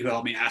somebody who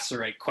helped me ask the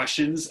right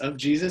questions of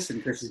Jesus.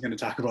 And Chris is going to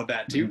talk about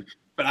that too. Mm-hmm.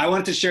 But I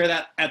wanted to share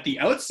that at the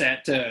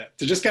outset to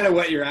just kind of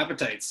whet your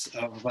appetites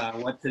of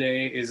what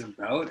today is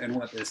about and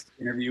what this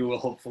interview will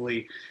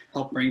hopefully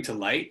help bring to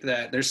light,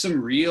 that there's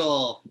some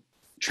real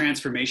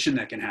transformation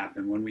that can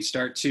happen when we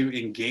start to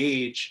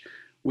engage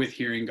with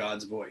hearing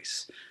God's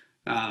voice.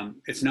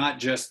 It's not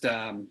just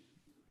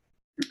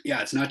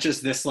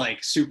this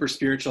like super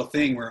spiritual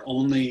thing where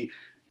only,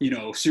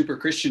 super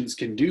Christians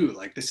can do.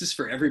 Like, this is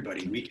for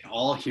everybody. We can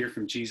all hear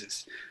from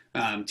Jesus.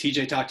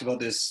 TJ talked about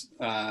this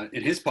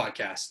in his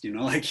podcast,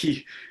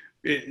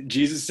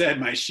 Jesus said,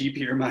 my sheep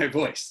hear my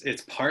voice.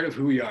 It's part of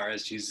who we are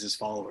as Jesus'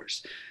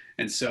 followers.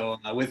 And so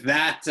with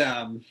that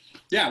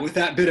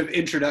bit of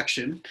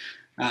introduction,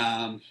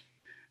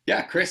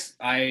 Chris,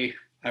 I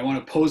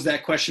want to pose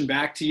that question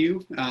back to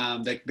you.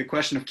 The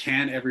question of,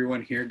 can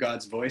everyone hear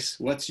God's voice?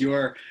 What's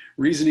your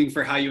reasoning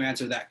for how you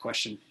answer that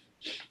question?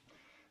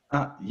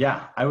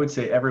 I would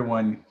say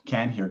everyone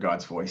can hear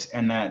God's voice,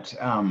 and that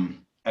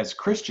as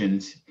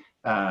Christians,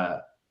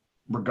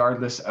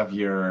 regardless of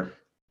your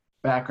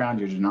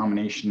background, your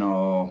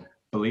denominational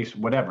beliefs,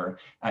 whatever,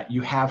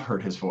 you have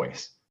heard his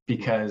voice,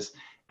 because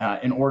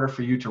in order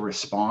for you to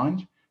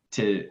respond,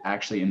 to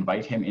actually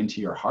invite him into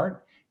your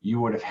heart,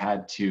 you would have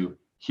had to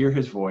hear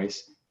his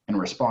voice and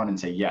respond and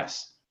say,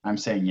 yes, I'm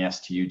saying yes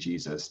to you,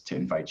 Jesus, to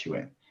invite you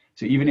in.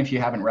 So even if you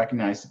haven't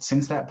recognized it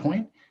since that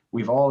point,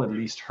 we've all at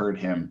least heard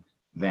him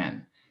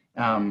then.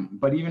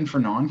 But even for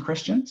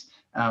non-Christians,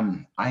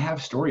 I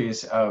have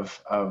stories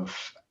of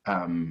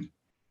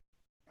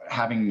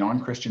having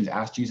non-Christians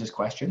ask Jesus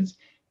questions,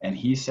 and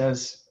he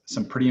says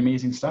some pretty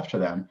amazing stuff to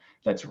them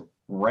that's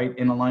right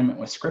in alignment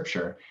with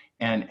Scripture,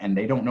 and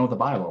they don't know the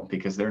Bible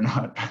because they're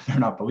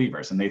not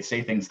believers, and they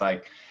say things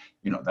like,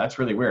 that's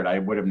really weird. I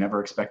would have never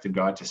expected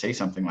God to say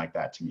something like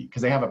that to me,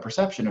 because they have a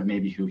perception of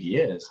maybe who he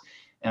is.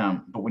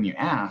 But when you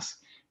ask,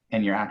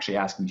 and you're actually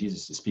asking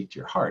Jesus to speak to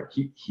your heart,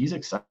 he's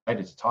excited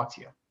to talk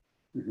to you.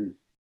 Mm-hmm.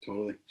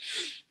 Totally.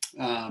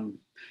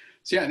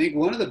 So yeah, I think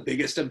one of the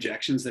biggest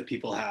objections that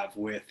people have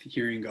with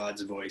hearing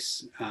God's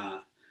voice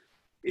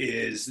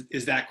is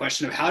that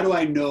question of, how do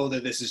I know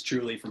that this is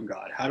truly from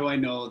God? How do I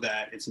know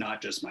that it's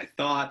not just my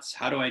thoughts?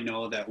 How do I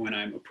know that when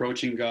I'm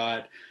approaching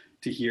God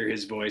to hear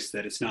his voice,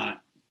 that it's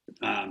not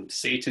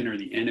Satan or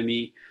the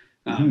enemy?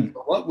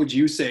 What would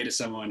you say to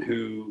someone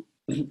who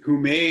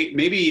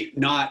maybe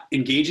not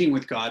engaging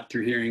with God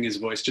through hearing his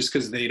voice just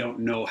because they don't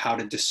know how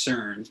to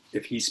discern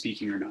if he's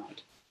speaking or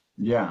not?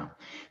 Yeah.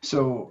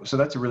 So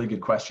that's a really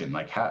good question.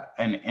 Like how,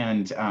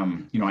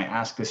 you know, I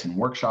ask this in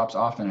workshops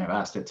often. I've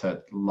asked it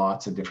to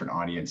lots of different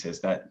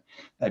audiences. That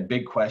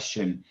big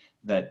question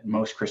that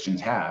most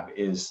Christians have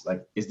is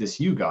like, is this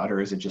you, God, or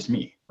is it just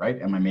me?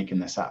 Right? Am I making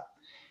this up?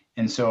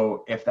 And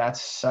so if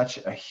that's such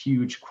a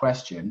huge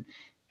question,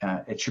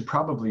 it should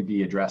probably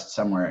be addressed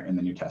somewhere in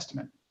the New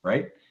Testament,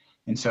 right?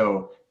 And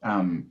so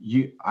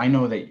I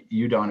know that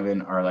you,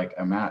 Donovan, are like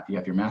you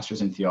have your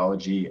master's in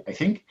theology. I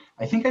think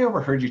I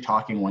overheard you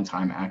talking one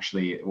time,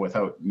 actually,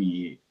 without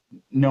me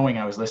knowing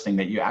I was listening,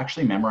 that you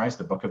actually memorized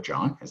the book of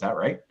John. Is that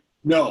right?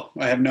 No,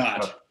 I have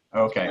not.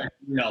 Oh, okay.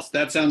 Else.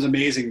 That sounds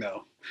amazing,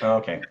 though.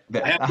 Okay.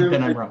 Then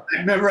I'm wrong.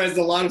 I've memorized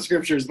a lot of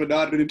scriptures, but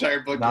not an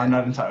entire book. Not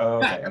entire.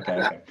 Oh,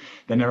 okay.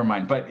 Then never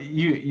mind. But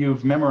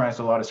you've memorized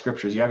a lot of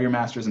scriptures. You have your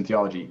master's in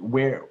theology.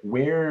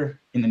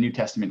 Where in the New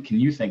Testament can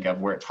you think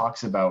of where it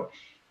talks about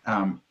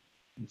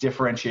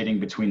differentiating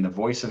between the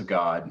voice of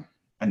God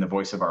and the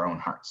voice of our own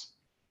hearts?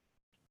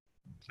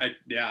 I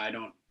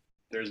don't.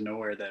 There's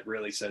nowhere that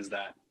really says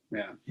that.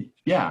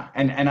 Yeah,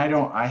 and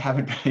I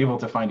haven't been able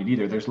to find it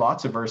either. There's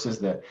lots of verses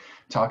that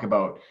talk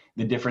about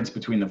the difference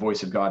between the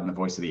voice of God and the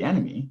voice of the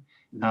enemy,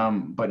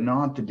 but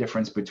not the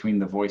difference between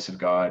the voice of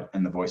God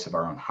and the voice of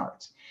our own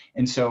hearts.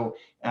 And so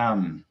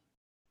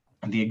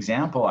the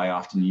example I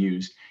often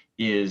use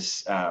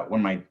is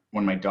when my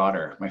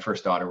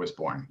first daughter was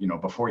born. You know,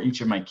 before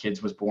each of my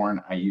kids was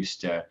born, I used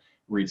to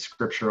read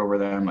scripture over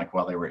them, like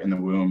while they were in the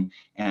womb,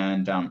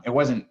 and it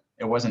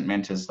wasn't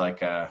meant as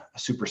like a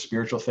super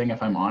spiritual thing,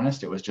 if I'm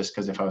honest. It was just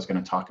because if I was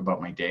going to talk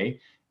about my day,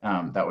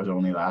 that would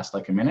only last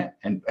like a minute.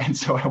 And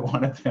so I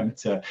wanted them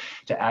to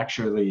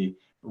actually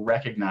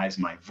recognize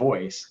my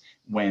voice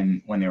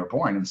when they were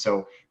born. And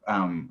so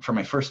for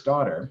my first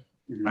daughter,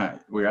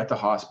 we were at the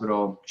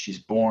hospital, she's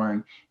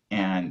born,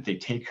 and they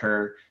take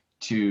her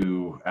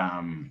to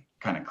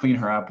kind of clean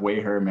her up, weigh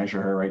her,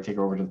 measure her, right, take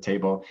her over to the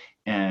table.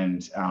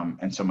 And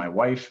so my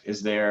wife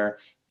is there,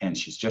 and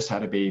she's just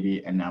had a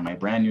baby, and now my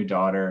brand new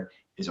daughter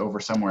is over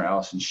somewhere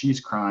else, and she's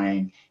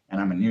crying,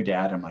 and I'm a new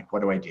dad. I'm like,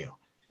 what do I do?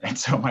 And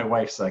so my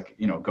wife's like,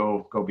 you know,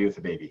 go be with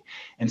the baby.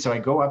 And so I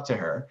go up to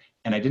her,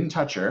 and I didn't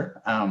touch her,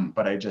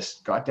 but I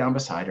just got down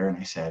beside her, and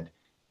I said,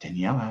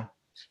 Daniela,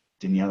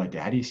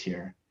 Daddy's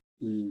here.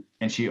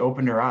 And she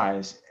opened her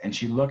eyes, and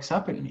she looks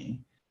up at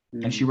me,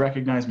 and she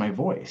recognized my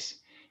voice.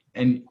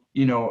 And,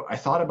 you know, I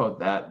thought about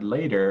that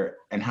later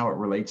and how it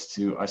relates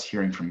to us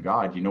hearing from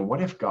God. You know,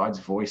 what if God's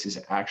voice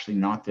is actually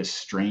not this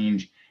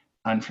strange,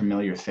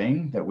 unfamiliar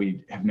thing that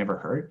we have never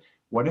heard?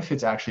 What if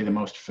it's actually the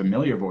most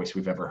familiar voice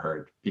we've ever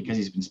heard, because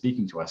he's been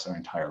speaking to us our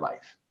entire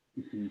life?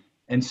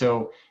 And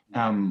so,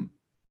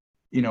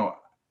 you know,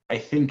 I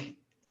think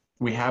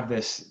we have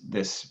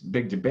this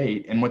big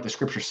debate, and what the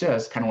scripture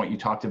says, kind of what you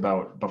talked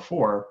about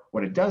before,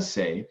 what it does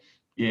say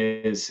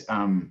is,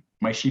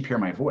 my sheep hear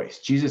my voice.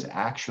 Jesus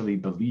actually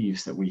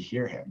believes that we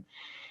hear him.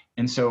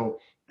 And so,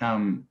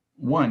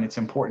 one, it's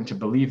important to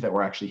believe that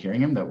we're actually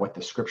hearing him, that what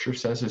the scripture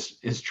says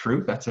is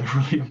true. That's a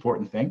really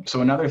important thing.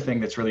 So another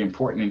thing that's really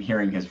important in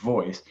hearing his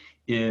voice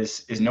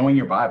is knowing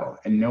your Bible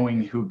and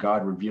knowing who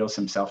God reveals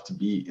himself to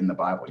be in the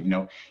Bible. You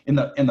know, in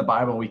the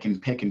Bible, we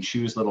can pick and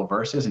choose little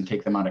verses and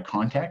take them out of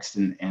context.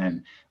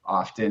 And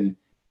often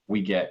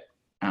we get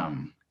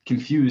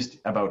confused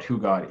about who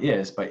God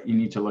is, but you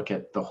need to look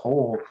at the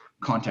whole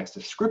context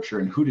of scripture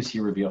and who does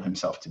he reveal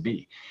himself to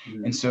be.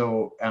 And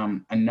so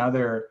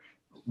another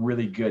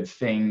really good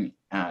thing,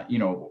 you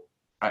know,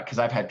 because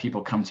I've had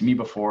people come to me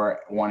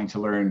before wanting to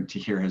learn to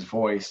hear his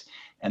voice,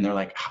 and they're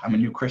like, I'm a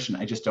new Christian,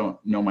 I just don't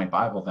know my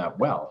Bible that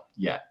well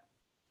yet.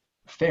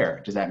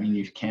 Fair. Does that mean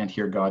you can't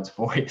hear God's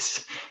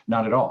voice?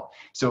 Not at all.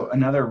 So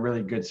another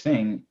really good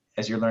thing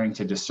as you're learning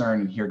to discern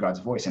and hear God's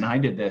voice, and I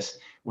did this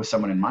with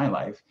someone in my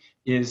life,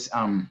 is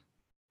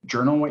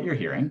journal what you're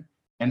hearing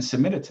and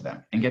submit it to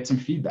them and get some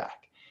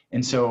feedback.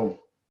 And so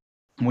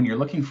when you're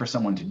looking for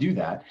someone to do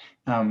that,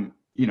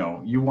 you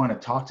know, you want to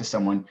talk to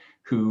someone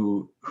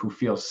who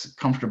feels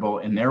comfortable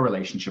in their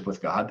relationship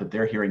with God, that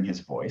they're hearing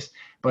his voice.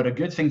 But a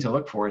good thing to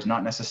look for is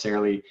not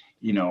necessarily,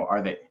 you know,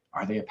 are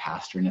they a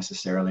pastor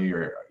necessarily,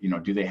 or, you know,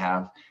 do they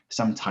have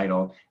some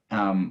title?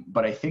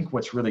 But I think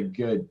what's really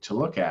good to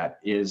look at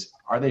is,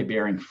 are they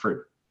bearing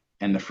fruit?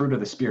 And the fruit of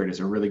the Spirit is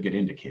a really good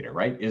indicator,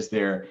 right? Is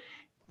there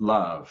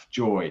love,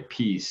 joy,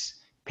 peace,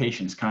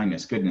 patience,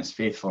 kindness, goodness,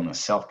 faithfulness,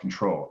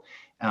 self-control?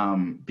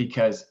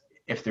 Because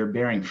if they're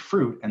bearing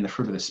fruit and the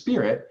fruit of the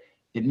Spirit,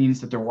 it means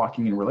that they're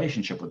walking in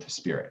relationship with the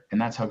Spirit. And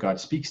that's how God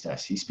speaks to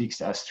us. He speaks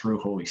to us through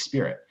Holy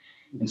Spirit.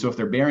 And so if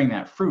they're bearing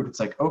that fruit, it's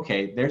like,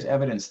 okay, there's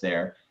evidence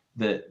there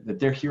that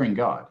they're hearing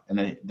God and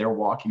that they're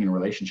walking in a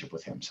relationship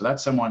with him. So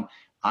that's someone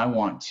I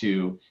want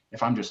to,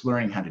 if I'm just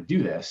learning how to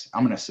do this,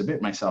 I'm going to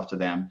submit myself to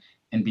them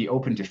and be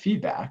open to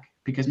feedback,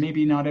 because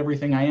maybe not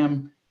everything I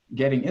am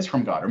getting is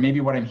from God, or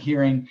maybe what I'm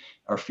hearing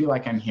or feel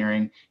like I'm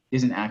hearing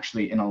isn't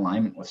actually in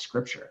alignment with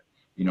scripture.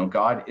 You know,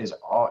 God is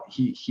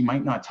he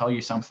might not tell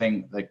you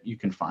something that you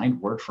can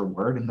find word for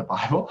word in the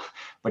Bible,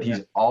 but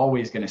he's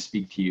always going to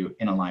speak to you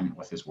in alignment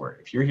with his word.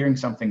 If you're hearing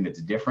something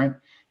that's different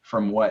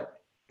from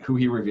who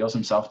he reveals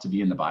himself to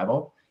be in the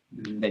Bible,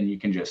 then you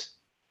can just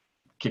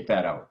kick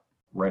that out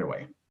right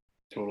away.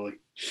 Totally.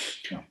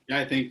 Yeah,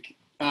 I think,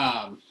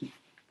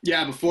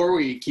 before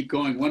we keep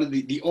going, one of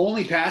the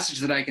only passage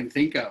that I can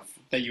think of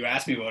that you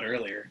asked me about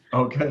earlier.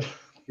 Oh, good.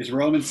 Is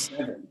Romans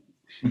 7.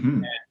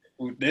 Mm-hmm.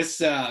 And this,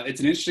 it's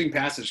an interesting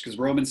passage because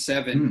Romans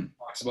 7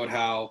 talks about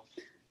how,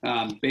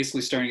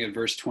 basically starting at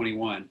verse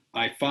 21,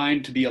 I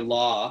find to be a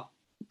law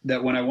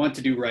that when I want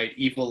to do right,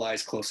 evil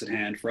lies close at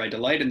hand. For I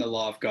delight in the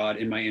law of God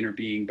in my inner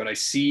being, but I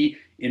see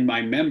in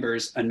my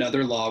members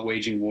another law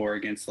waging war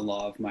against the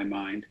law of my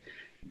mind,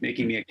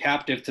 making me a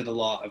captive to the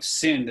law of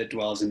sin that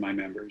dwells in my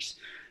members.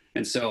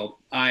 And so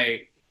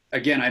I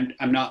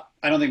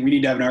don't think we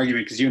need to have an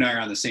argument because you and I are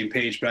on the same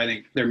page, but I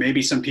think there may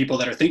be some people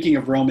that are thinking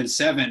of Romans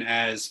 7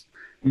 as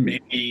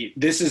maybe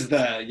this is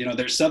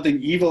there's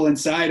something evil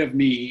inside of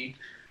me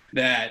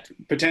that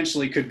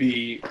potentially could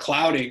be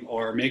clouding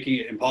or making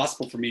it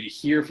impossible for me to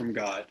hear from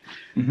God.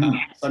 So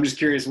I'm just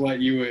curious what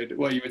you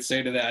would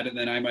say to that, and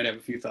then I might have a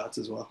few thoughts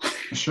as well.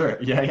 Sure.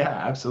 Yeah,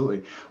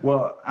 absolutely.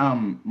 Well,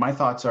 my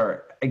thoughts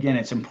are, again,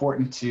 it's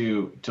important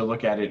to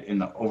look at it in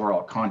the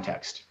overall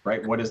context,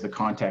 right? What is the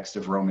context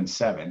of Romans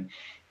 7,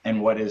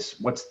 and what's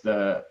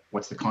the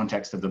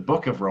context of the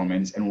book of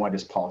Romans, and what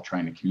is Paul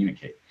trying to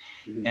communicate?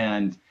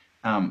 And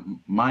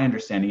my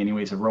understanding,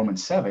 anyways, of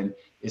Romans 7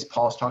 is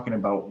Paul's talking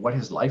about what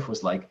his life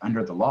was like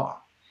under the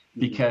law,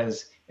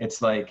 because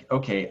it's like,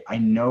 okay, I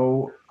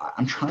know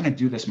I'm trying to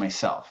do this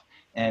myself,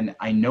 and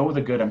I know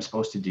the good I'm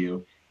supposed to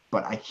do,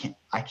 but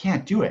I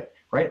can't do it,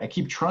 right? I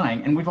keep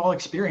trying, and we've all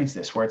experienced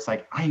this where it's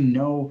like, I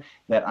know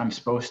that I'm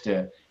supposed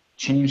to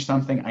change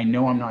something. I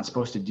know I'm not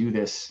supposed to do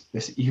this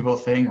evil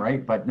thing,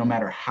 right? But no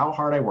matter how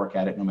hard I work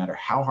at it, no matter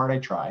how hard I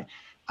try,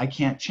 I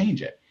can't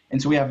change it.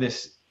 And so we have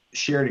this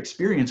shared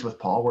experience with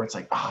Paul where it's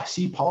like,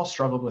 see, Paul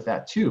struggled with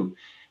that too.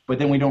 But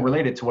then we don't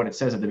relate it to what it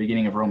says at the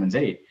beginning of Romans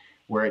 8,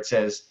 where it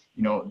says,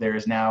 there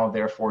is now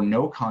therefore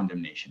no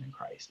condemnation in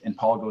Christ. And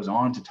Paul goes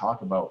on to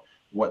talk about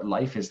what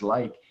life is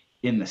like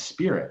in the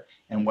Spirit,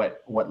 and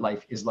what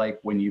life is like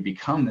when you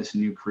become this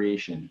new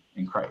creation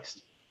in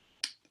Christ.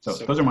 So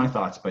those are my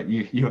thoughts, but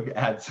you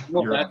add.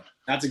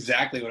 That's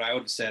exactly what I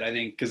would have said. I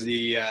think because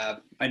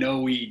I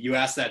know you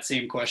asked that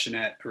same question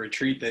at a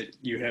retreat that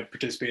you have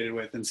participated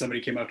with, and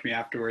somebody came up to me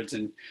afterwards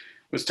and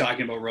was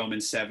talking about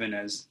Romans 7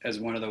 as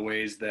one of the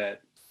ways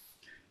that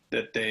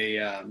they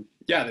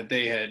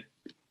had,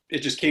 it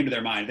just came to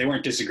their mind. They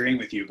weren't disagreeing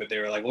with you, but they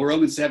were like, well,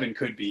 Romans 7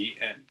 could be,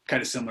 and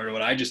kind of similar to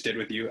what I just did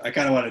with you. I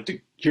kind of wanted to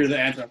hear the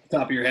answer off the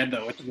top of your head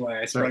though, which is why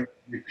I sprung.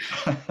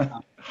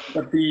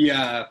 But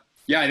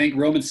I think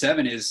Romans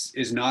 7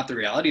 is not the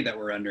reality that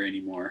we're under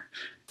anymore.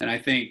 And I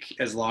think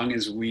as long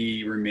as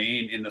we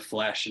remain in the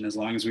flesh, and as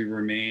long as we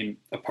remain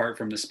apart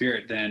from the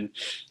Spirit, then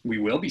we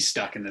will be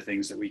stuck in the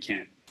things that we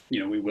can't,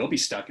 we will be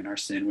stuck in our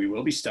sin. We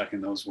will be stuck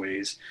in those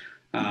ways.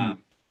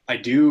 I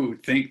do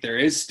think there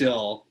is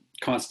still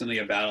constantly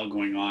a battle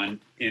going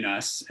on in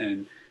us.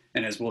 And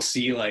as we'll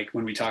see, like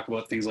when we talk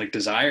about things like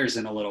desires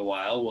in a little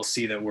while, we'll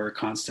see that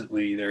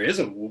there is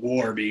a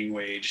war being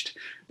waged.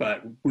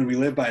 But when we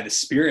live by the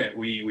Spirit,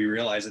 we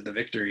realize that the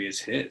victory is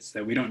His,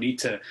 that we don't need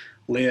to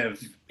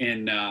live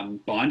in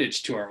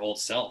bondage to our old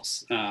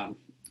selves.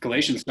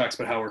 Galatians talks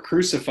about how we're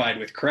crucified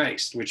with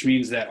Christ, which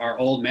means that our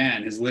old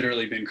man has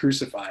literally been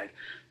crucified.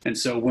 And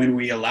so when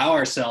we allow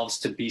ourselves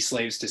to be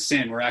slaves to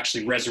sin, we're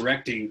actually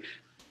resurrecting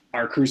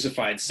our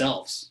crucified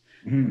selves.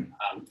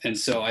 And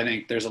so I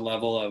think there's a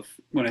level of,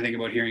 when I think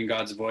about hearing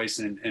God's voice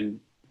and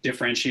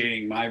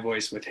differentiating my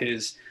voice with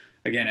His,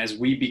 again, as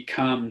we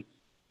become,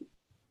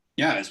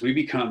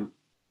 I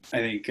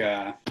think,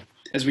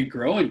 as we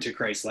grow into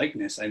Christ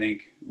likeness, I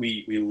think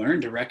we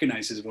learn to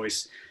recognize His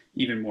voice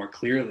even more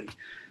clearly.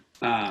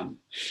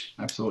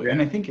 Absolutely.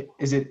 And I think,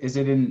 is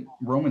it in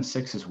Romans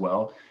 6 as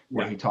well,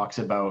 where he talks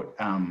about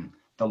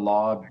the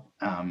law,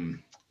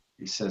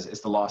 he says, is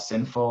the law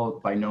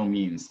sinful? By no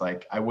means.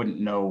 Like, I wouldn't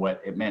know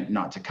what it meant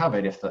not to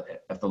covet if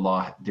the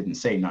law didn't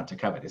say not to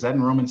covet. Is that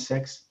in Romans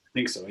 6? I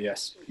think so,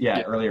 yes.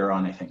 Yeah, earlier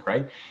on, I think,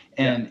 right?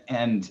 And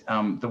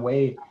the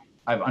way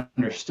I've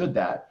understood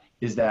that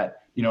is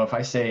that, if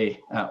I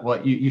say,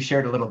 you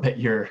shared a little bit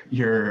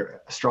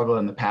your struggle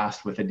in the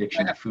past with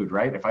addiction to food,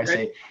 right? If I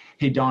say,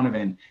 hey,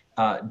 Donovan,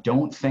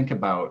 don't think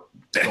about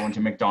going to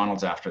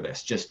McDonald's after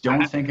this. Just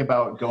don't think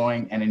about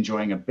going and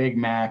enjoying a Big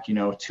Mac,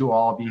 2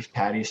 all beef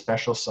patties,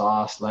 special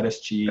sauce, lettuce,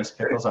 cheese,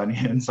 pickles,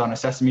 onions on a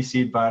sesame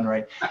seed bun,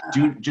 right?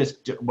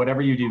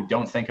 Whatever you do,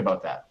 don't think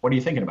about that. What are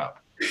you thinking about?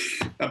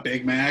 A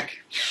Big Mac.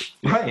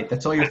 Right.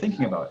 That's all you're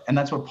thinking about. And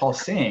that's what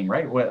Paul's saying,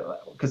 right?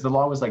 Because the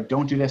law was like,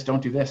 don't do this,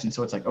 don't do this. And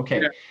so it's like,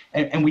 okay.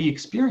 Yeah. And we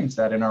experience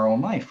that in our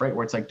own life, right?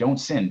 Where it's like, don't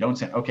sin, don't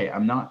sin. Okay,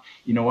 I'm not,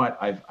 you know what?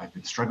 I've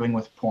been struggling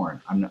with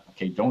porn. I'm not,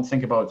 okay, don't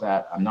think about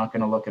that. I'm not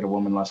going to look at a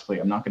woman lustfully.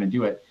 I'm not going to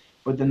do it.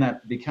 But then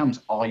that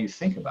becomes all you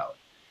think about.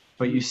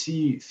 But you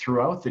see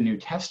throughout the New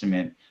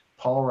Testament,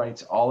 Paul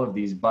writes all of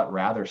these but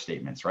rather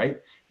statements,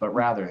 right? But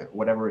rather,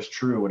 whatever is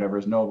true, whatever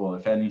is noble,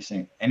 if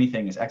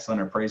anything is excellent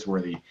or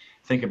praiseworthy,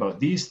 think about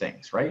these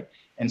things, right?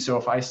 And so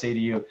if I say to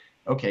you,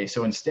 okay,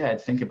 so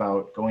instead think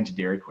about going to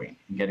Dairy Queen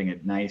and getting a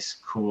nice,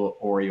 cool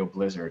Oreo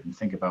Blizzard, and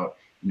think about,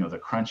 you know, the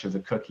crunch of the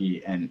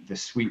cookie and the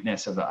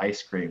sweetness of the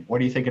ice cream.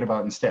 What are you thinking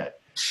about instead?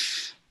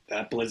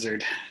 That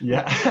Blizzard.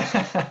 Yeah.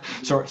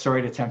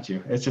 Sorry to tempt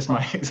you. It's just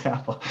my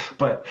example,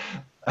 but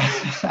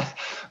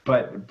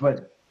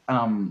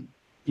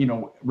you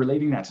know,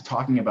 relating that to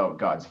talking about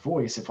God's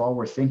voice, if all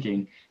we're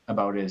thinking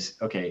about is,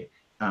 okay,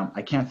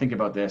 I can't think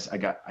about this.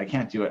 I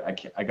can't do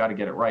it. I got to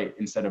get it right,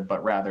 instead of,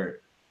 but rather,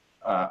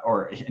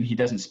 and he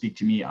doesn't speak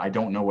to me. I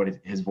don't know what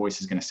his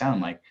voice is going to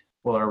sound like.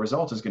 Well, our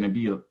result is going to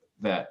be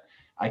that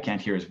I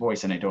can't hear his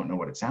voice and I don't know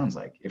what it sounds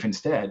like. If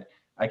instead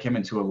I come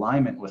into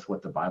alignment with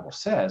what the Bible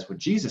says, what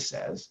Jesus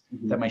says,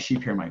 that my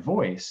sheep hear my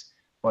voice,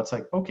 well, it's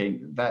like, okay,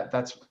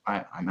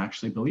 I'm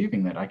actually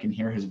believing that I can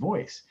hear his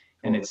voice.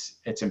 And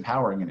it's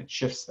empowering and it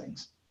shifts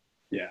things.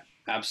 Yeah,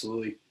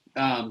 absolutely.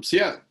 So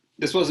yeah,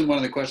 this wasn't one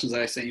of the questions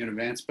that I sent you in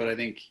advance, but I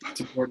think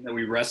it's important that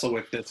we wrestle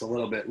with this a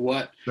little bit.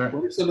 What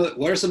are some of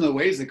the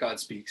ways that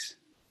God speaks?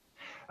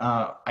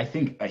 I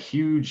think a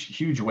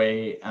huge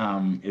way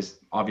is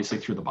obviously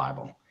through the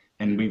Bible,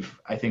 and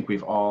I think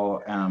we've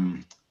all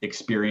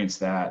experienced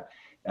that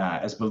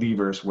as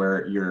believers,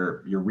 where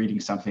you're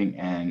reading something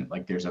and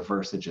like there's a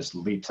verse that just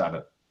leaps out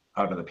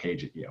of the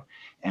page at you,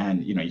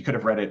 and you know you could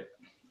have read it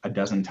a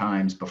dozen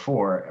times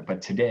before,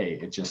 but today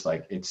it's just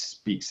like it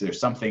speaks. There's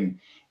something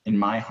in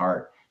my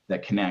heart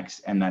that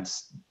connects, and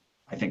that's,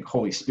 I think,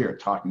 Holy Spirit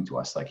talking to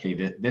us like, hey,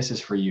 this is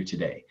for you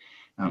today.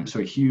 So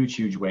a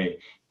huge way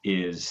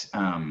is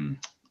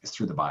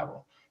through the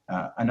Bible.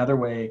 Another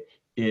way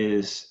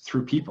is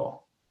through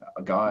people.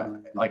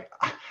 God, like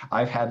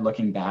I've had,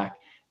 looking back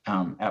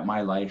at my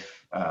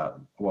life,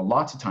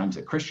 lots of times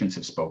that Christians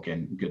have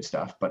spoken good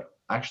stuff, but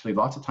actually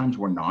lots of times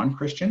where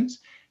non-Christians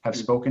have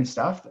spoken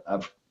stuff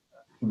of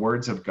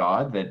words of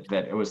God that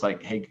it was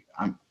like, hey,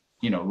 I'm,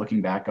 you know,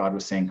 looking back, God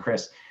was saying,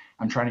 Chris,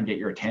 I'm trying to get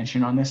your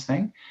attention on this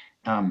thing.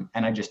 And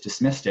I just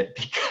dismissed it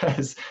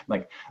because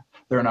like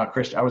they're not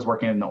Christian. I was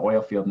working in the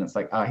oil field and it's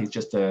like, he's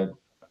just a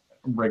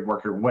rig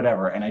worker,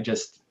 whatever. And I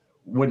just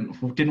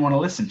didn't want to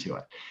listen to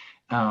it.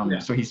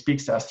 So he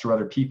speaks to us through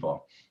other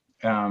people.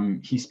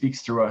 He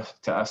speaks to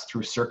us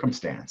through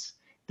circumstance.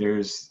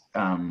 There's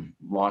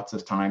lots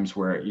of times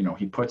where, you know,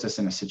 he puts us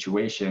in a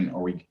situation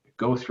or we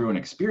go through and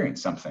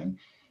experience something,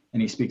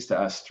 and he speaks to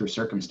us through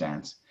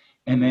circumstance.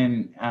 And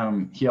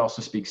then he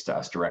also speaks to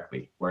us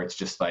directly, where it's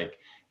just like,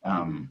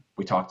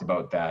 we talked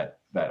about that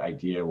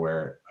idea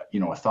where,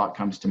 you know, a thought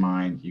comes to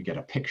mind, you get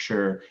a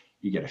picture,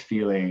 you get a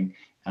feeling.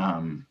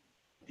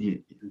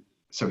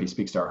 So he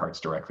speaks to our hearts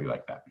directly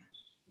like that.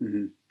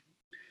 Mm-hmm.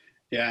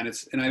 Yeah.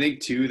 And I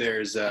think too,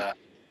 there's I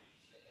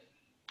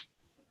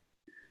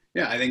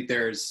think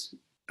there's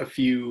a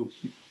few,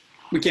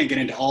 we can't get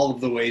into all of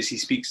the ways he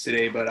speaks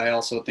today, but I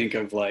also think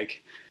of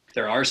like,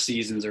 there are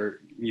seasons,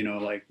 or, you know,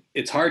 like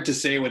it's hard to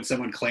say when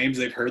someone claims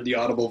they've heard the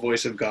audible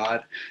voice of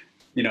God,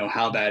 you know,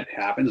 how that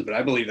happens, but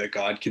I believe that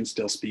God can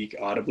still speak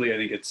audibly. I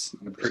think it's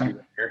pretty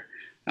rare.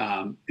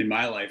 In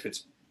my life,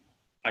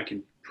 I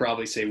can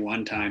probably say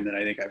one time that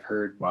I think I've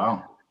heard.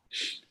 Wow.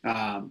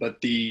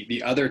 But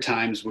the other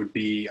times would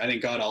be, I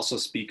think God also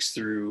speaks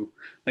through,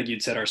 like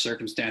you'd said, our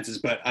circumstances.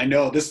 But I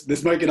know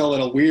this might get a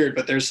little weird,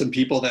 but there's some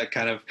people that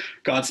kind of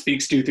God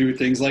speaks to through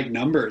things like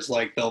numbers.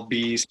 Like they'll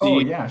be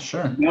seeing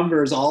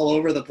numbers all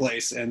over the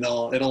place, and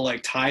it'll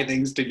like tie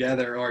things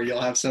together. Or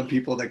you'll have some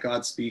people that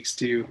God speaks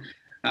to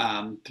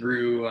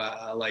through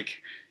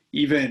like,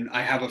 even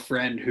I have a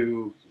friend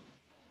who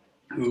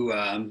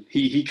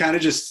he kind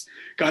of just,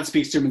 God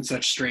speaks to him in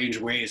such strange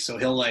ways. So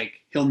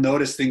he'll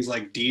notice things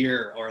like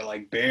deer or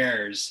like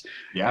bears.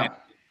 Yeah.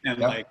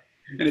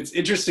 And it's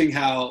interesting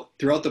how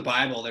throughout the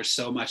Bible, there's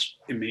so much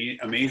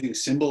amazing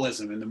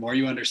symbolism. And the more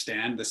you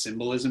understand the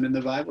symbolism in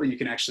the Bible, you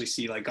can actually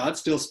see like God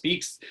still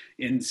speaks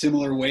in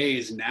similar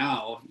ways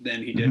now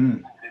than he did.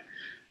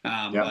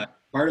 Mm-hmm. But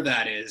part of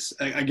that is,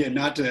 again,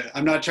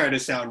 I'm not trying to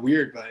sound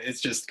weird, but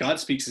it's just God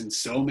speaks in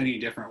so many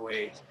different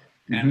ways.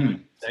 And like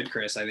you said,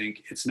 Chris, I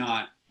think it's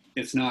not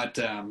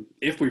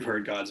if we've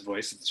heard God's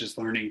voice, it's just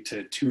learning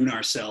to tune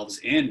ourselves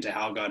into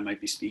how God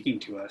might be speaking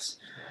to us.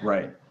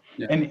 Right.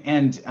 Yeah.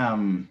 And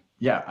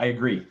I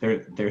agree.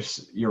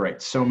 You're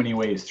right. So many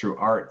ways, through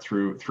art,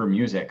 through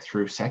music,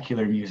 through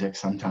secular music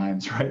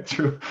sometimes, right?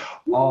 Through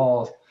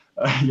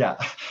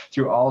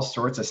through all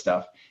sorts of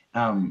stuff.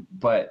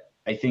 But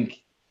I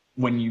think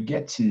when you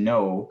get to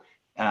know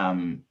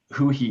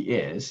who he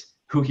is,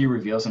 who he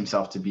reveals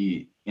himself to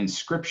be in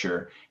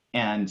Scripture,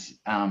 and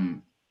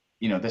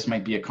this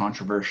might be a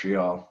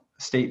controversial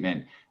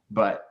statement,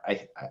 but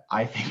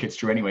I think it's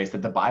true anyways,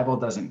 that the Bible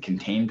doesn't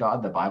contain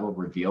God, the Bible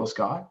reveals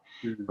God,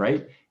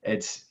 right?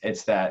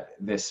 It's that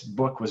this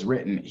book was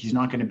written, he's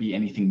not going to be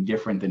anything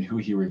different than who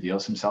he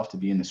reveals himself to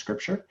be in the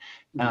scripture.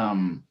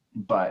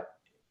 But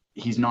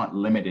he's not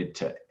limited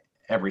to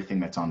everything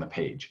that's on the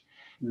page.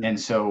 And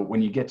so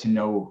when you get to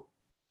know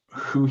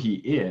who he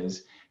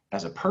is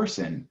as a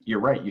person, you're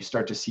right, you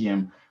start to see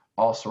him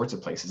all sorts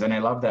of places. And I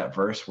love that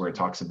verse where it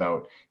talks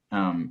about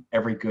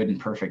every good and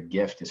perfect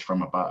gift is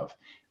from above.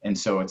 And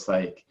so it's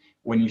like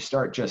when you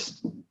start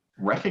just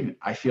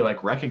I feel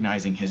like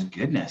recognizing his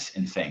goodness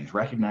in things,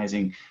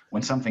 recognizing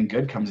when something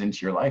good comes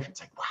into your life,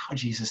 it's like, wow,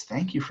 Jesus,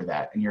 thank you for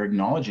that. And you're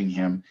acknowledging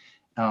him.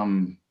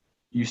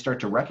 You start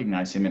to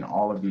recognize him in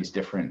all of these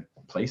different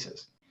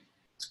places.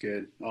 It's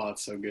good. Oh,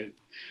 it's so good.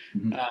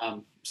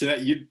 So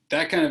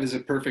that kind of is a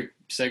perfect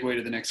segue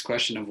to the next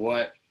question of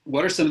what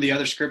are some of the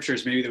other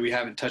scriptures maybe that we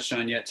haven't touched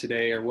on yet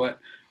today, or what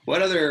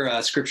other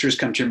scriptures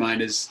come to your mind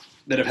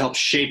that have helped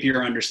shape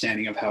your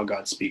understanding of how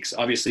God speaks?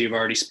 Obviously, you've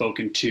already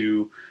spoken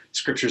to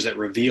scriptures that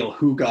reveal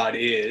who God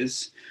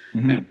is,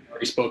 and you've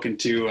already spoken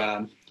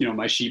to,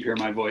 my sheep hear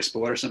my voice, but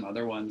what are some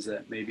other ones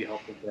that maybe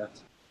help with that?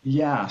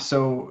 Yeah,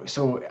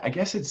 so I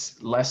guess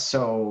it's less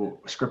so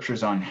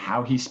scriptures on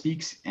how he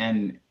speaks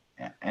and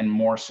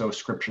more so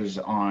scriptures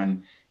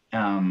on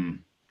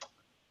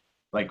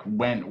like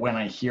when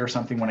I hear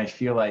something, when I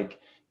feel like,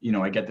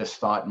 I get this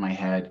thought in my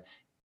head,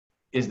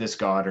 is this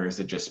God or is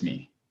it just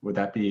me? Would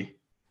that be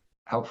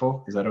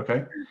helpful? Is that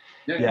okay?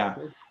 Yeah.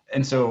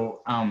 And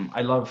so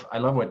I love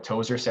what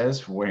Tozer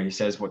says, where he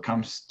says what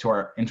comes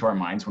into our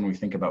minds when we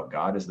think about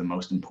God is the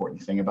most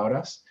important thing about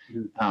us.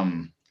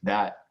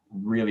 That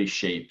really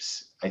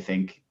shapes, I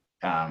think,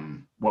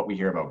 what we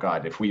hear about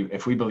God. If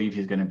we believe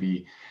he's going to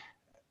be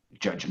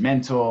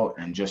judgmental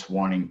and just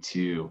wanting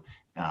to,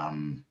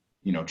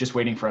 just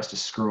waiting for us to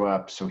screw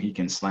up so he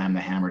can slam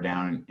the hammer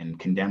down and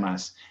condemn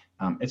us,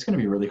 it's going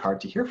to be really hard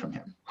to hear from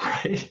him,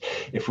 right?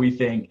 If we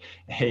think,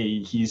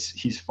 hey,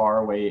 he's far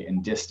away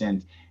and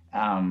distant,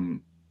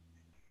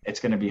 it's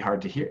going to be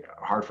hard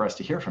for us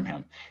to hear from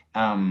him.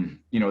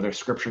 There's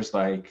scriptures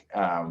like,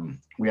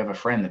 we have a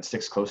friend that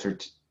sticks closer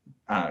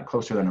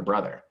than a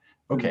brother.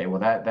 Okay, well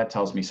that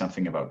tells me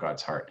something about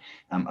God's heart.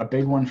 A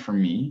big one for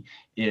me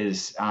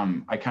is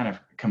I kind of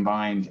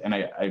combined, and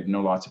I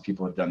know lots of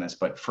people have done this,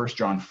 but 1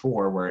 John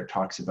 4, where it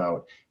talks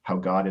about how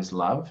God is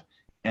love,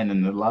 and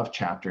then the love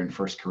chapter in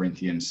 1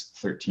 Corinthians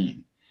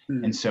 13.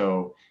 And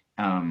so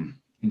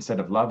instead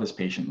of love is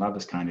patient, love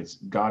is kind, it's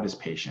God is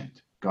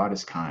patient, God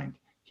is kind.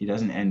 He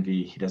doesn't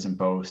envy, he doesn't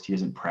boast, he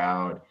isn't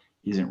proud,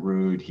 he isn't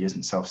rude, he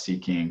isn't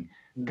self-seeking.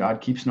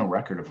 God keeps no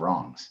record of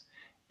wrongs.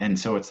 And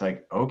so it's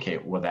like, okay,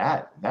 well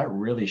that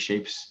really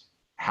shapes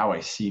how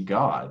I see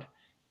God.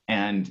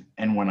 And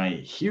when I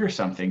hear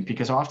something,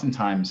 because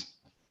oftentimes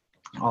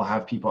I'll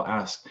have people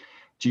ask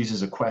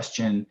Jesus a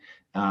question,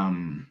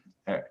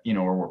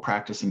 or we're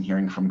practicing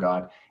hearing from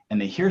God, and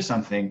they hear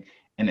something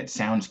and it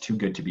sounds too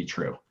good to be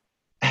true.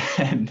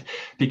 And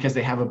because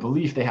they have a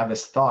belief, they have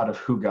this thought of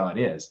who God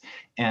is.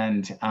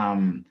 And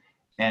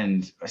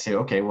I say,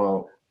 okay,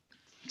 well,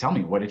 tell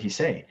me, what did he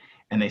say?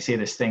 And they say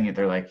this thing,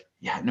 they're like,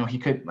 yeah, no, he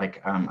could,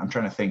 like, I'm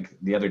trying to think.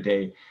 The other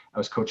day I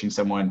was coaching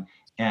someone,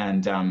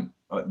 and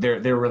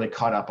they're really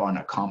caught up on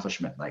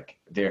accomplishment. Like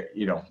they're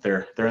in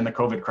the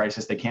COVID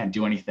crisis. They can't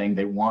do anything.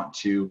 They want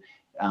to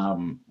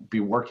be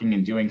working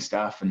and doing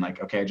stuff, and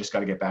like, okay, I just got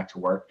to get back to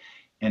work.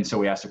 And so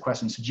we asked a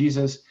question. So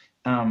Jesus,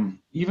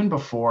 even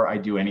before I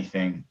do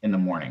anything in the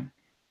morning,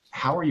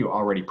 how are you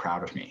already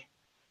proud of me?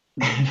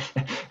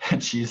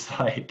 And she's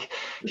like,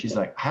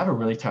 I have a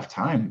really tough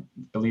time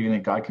believing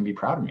that God can be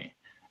proud of me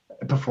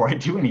before I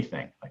do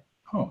anything. Like,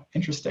 oh,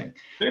 interesting.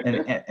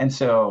 And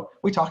so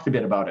we talked a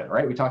bit about it,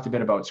 right? We talked a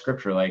bit about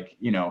scripture, like,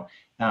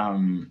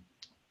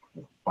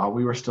 while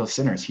we were still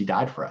sinners, he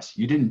died for us.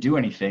 You didn't do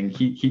anything.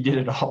 He did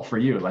it all for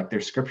you. Like,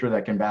 there's scripture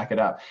that can back it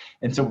up.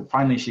 And so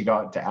finally she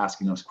got to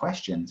asking those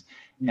questions,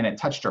 and it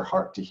touched her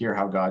heart to hear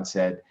how God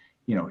said,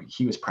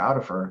 he was proud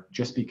of her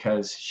just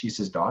because she's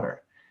his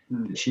daughter.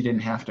 She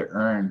didn't have to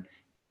earn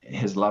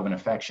his love and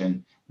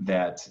affection,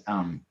 that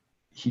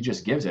he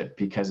just gives it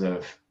because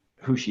of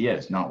who she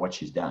is, not what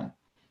she's done.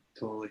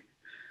 Totally.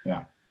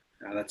 Yeah.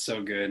 That's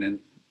so good.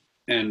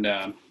 And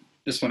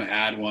just want to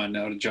add one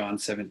out of John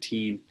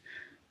 17,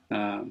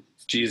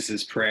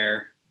 Jesus'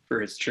 prayer for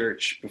his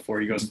church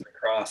before he goes to the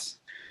cross.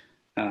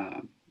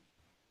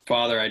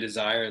 Father, I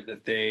desire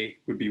that they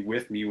would be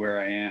with me where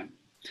I am.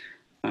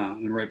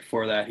 And right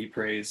before that, he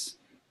prays,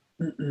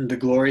 the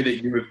glory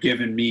that you have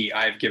given me,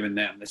 I have given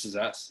them. This is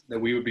us, that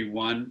we would be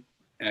one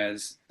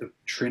as the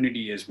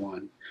Trinity is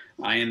one.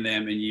 I and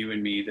them and you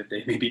and me, that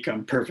they may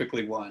become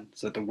perfectly one,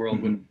 so that the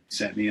world would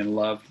sent me and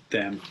love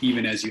them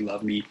even as you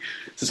love me.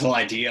 This whole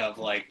idea of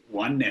like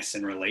oneness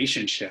and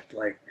relationship,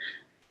 like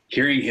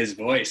hearing his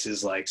voice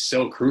is like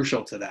so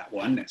crucial to that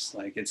oneness.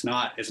 Like it's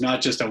not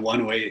just a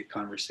one-way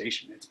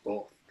conversation, it's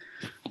both.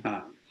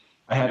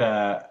 I had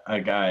a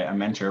guy, a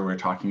mentor, we were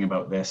talking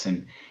about this,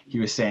 and he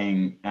was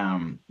saying,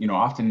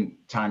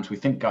 oftentimes we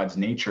think God's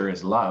nature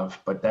is love,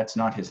 but that's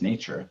not his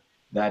nature.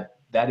 That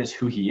is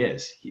who he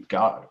is.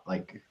 God,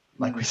 like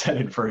we said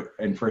in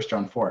 1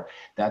 John 4,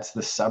 that's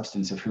the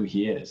substance of who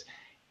he is.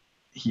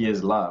 He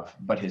is love,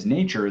 but his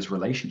nature is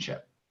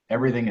relationship.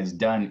 Everything is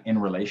done in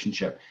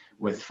relationship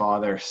with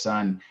Father,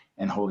 Son,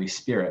 and Holy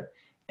Spirit.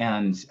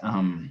 And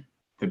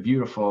the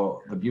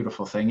beautiful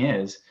thing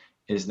is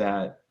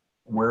that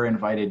we're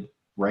invited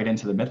right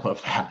into the middle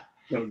of that.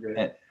 So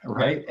good.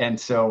 Right. And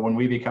so when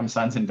we become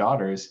sons and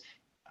daughters,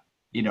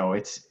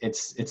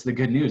 it's the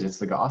good news. It's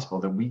the gospel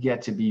that we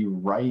get to be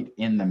right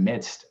in the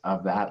midst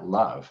of that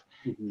love.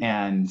 Mm-hmm.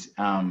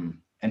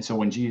 And so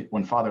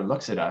when Father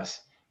looks at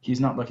us, he's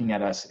not looking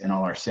at us in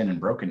all our sin and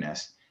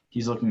brokenness.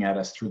 He's looking at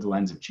us through the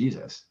lens of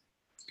Jesus.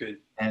 Good.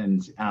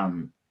 And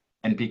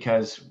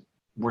because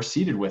we're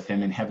seated with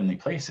him in heavenly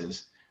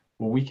places,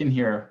 well, we can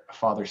hear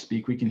Father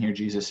speak. We can hear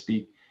Jesus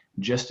speak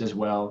just as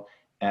well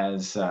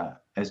as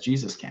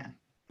Jesus can.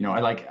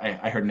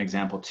 I heard an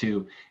example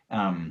too,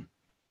 from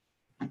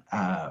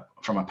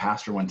a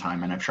pastor one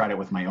time, and I've tried it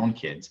with my own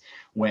kids.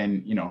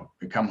 When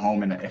we come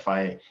home, and if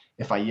I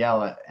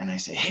yell and I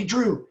say, "Hey,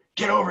 Drew,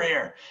 get over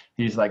here,"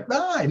 he's like,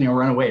 and he'll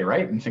run away,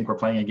 right? And think we're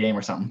playing a game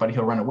or something, but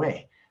he'll run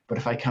away. But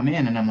if I come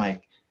in and I'm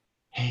like,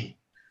 hey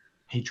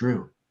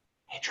Drew,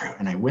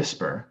 and I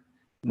whisper,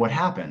 what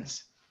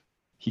happens?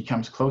 He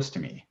comes close to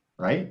me,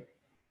 right?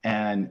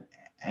 And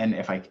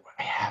if I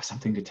have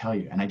something to tell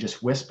you and I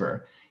just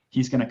whisper,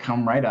 he's going to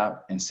come right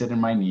up and sit in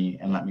my knee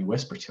and let me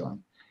whisper to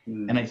him.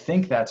 And I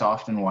think that's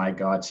often why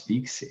God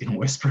speaks in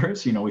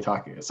whispers. We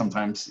talk,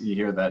 sometimes you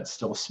hear that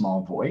still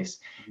small voice,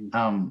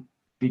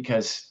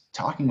 because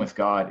talking with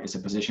God is a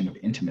position of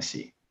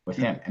intimacy with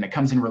him, and it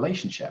comes in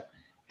relationship.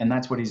 And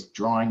that's what he's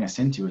drawing us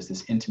into, is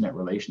this intimate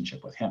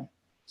relationship with him.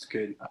 It's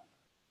good.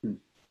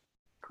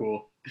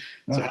 Cool.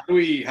 Yeah. So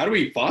how do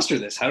we foster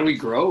this? How do we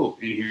grow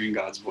in hearing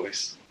God's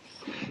voice?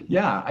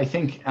 Yeah, I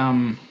think,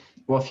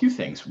 a few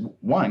things.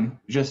 One,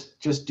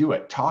 just do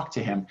it. Talk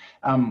to him.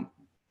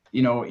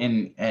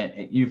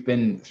 You've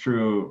been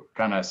through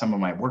kind of some of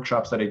my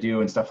workshops that I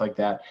do and stuff like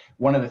that.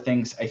 One of the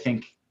things I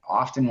think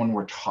often when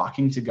we're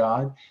talking to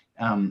God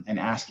and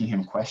asking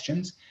him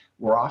questions,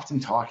 we're often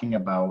talking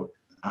about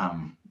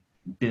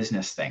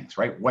business things,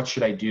 right? What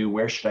should I do?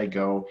 Where should I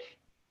go?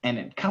 And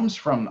it comes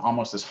from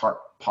almost this heart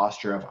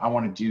posture of, I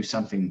want to do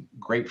something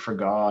great for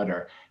God,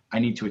 or I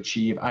need to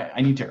achieve,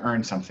 I need to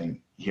earn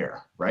something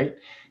here, right?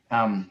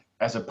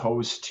 As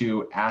opposed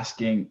to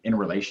asking in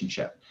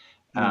relationship.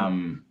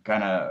 Kind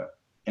of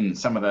in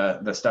some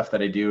of the stuff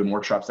that I do and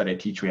workshops that I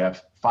teach, we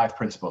have 5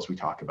 principles we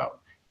talk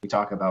about. We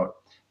talk about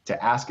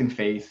to ask in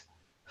faith,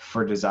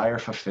 for desire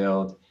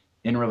fulfilled,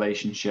 in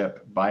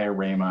relationship, by a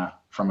rhema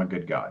from a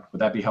good God. Would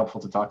that be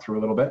helpful to talk through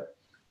a little bit?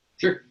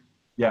 Sure.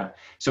 Yeah.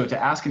 So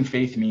to ask in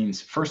faith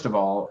means, first of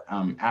all,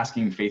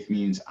 asking in faith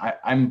means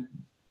I'm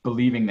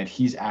believing that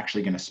he's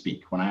actually going to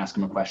speak. When I ask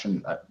him a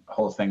question, that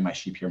whole thing, my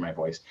sheep hear my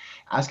voice.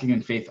 Asking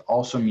in faith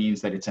also means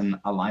that it's in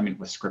alignment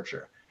with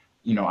Scripture.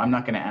 I'm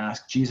not going to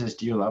ask, Jesus,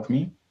 do you love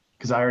me?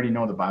 Because I already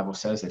know the Bible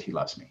says that he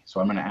loves me.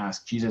 So I'm going to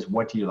ask, Jesus,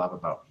 what do you love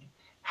about me?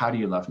 How do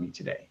you love me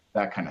today?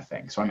 That kind of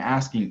thing. So I'm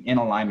asking in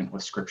alignment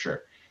with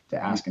Scripture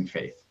to ask in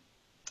faith.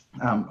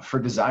 For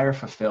desire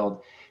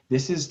fulfilled,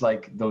 this is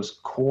like those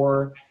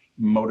core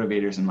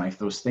motivators in life,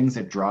 those things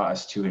that draw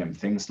us to him,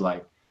 things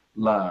like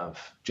love,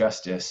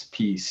 justice,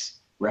 peace,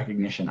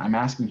 recognition. I'm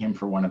asking him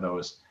for one of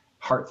those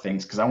heart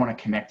things because I want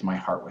to connect my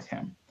heart with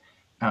him.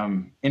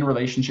 In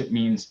relationship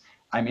means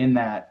I'm in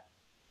that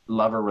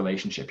lover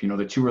relationship.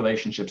 The 2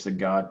 relationships that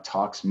God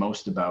talks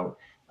most about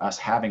us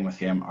having with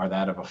him are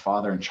that of a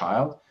father and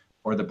child,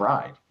 or the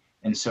bride.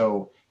 And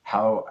so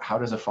how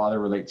does a father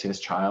relate to his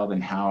child,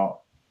 and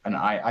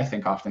I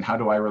think often, how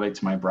do I relate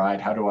to my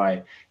bride? How do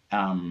I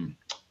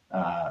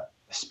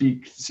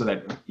speak so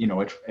that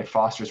it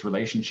fosters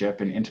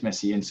relationship and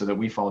intimacy, and so that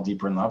we fall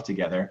deeper in love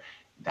together?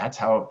 That's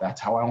how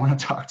I want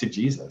to talk to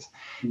Jesus.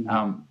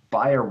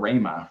 By a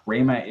rhema.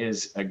 Rhema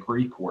is a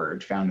Greek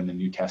word found in the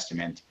New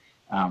Testament.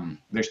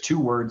 There's 2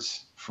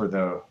 words for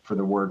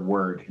the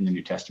word in the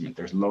New Testament.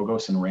 There's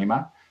logos and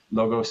rhema.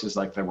 Logos is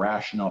like the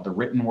rational, the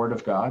written word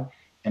of God,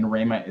 and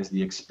rhema is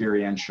the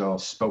experiential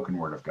spoken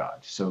word of God.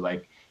 So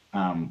like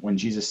when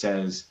Jesus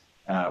says,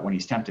 when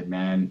he's tempted,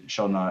 man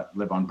shall not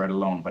live on bread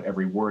alone, but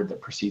every word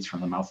that proceeds from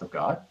the mouth of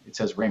God, it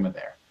says rhema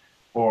there.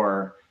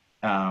 Or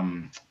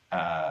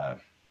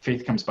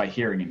faith comes by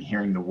hearing, and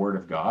hearing the word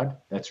of God,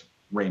 that's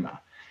rhema.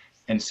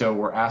 And so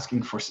we're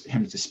asking for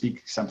him to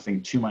speak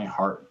something to my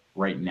heart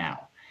right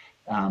now.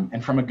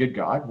 And from a good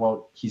God,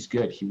 well, he's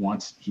good.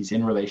 He's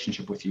in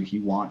relationship with you. He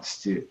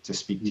wants to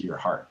speak to your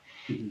heart.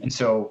 And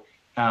so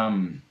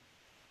when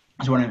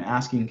I'm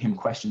asking him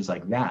questions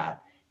like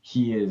that,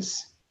 he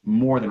is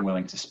more than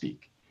willing to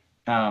speak.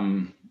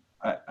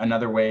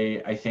 Another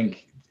way I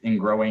think in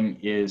growing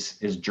is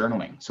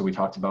journaling. So we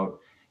talked about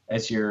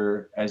as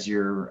you're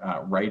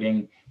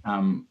writing.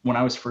 When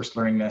I was first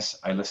learning this,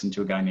 I listened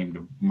to a guy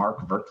named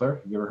Mark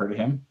Virkler. Have you ever heard of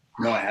him?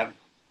 No, I haven't.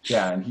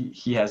 Yeah, and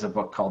he has a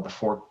book called the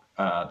Four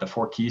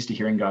Keys to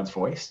Hearing God's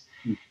Voice.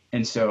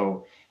 And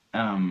so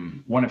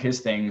one of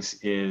his things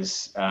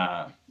is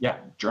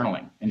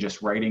journaling and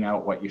just writing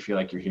out what you feel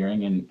like you're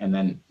hearing, and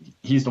then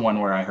he's the one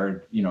where I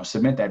heard,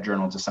 submit that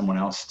journal to someone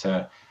else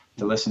to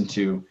listen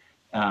to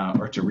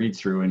or to read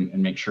through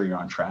and make sure you're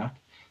on track.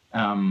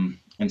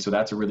 And so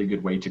that's a really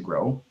good way to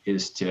grow,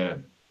 is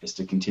to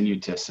continue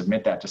to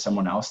submit that to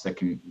someone else that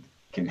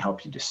can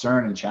help you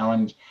discern and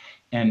challenge,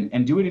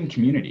 and do it in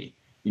community.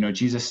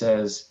 Jesus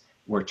says,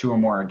 where two or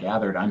more are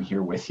gathered, I'm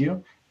here with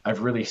you.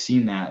 I've really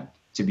seen that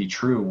to be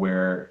true,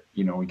 where,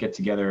 we get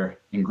together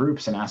in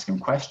groups and ask him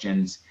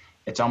questions.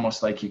 It's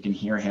almost like you can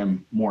hear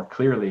him more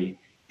clearly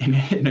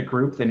in a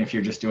group than if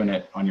you're just doing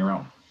it on your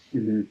own.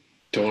 Mm-hmm.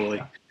 Totally.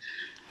 Yeah.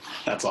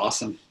 That's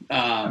awesome.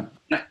 And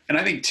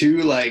I think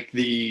too, I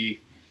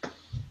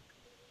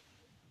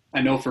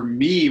know for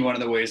me, one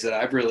of the ways that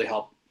I've really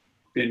helped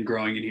in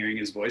growing and hearing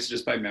his voice,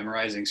 just by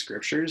memorizing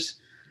scriptures.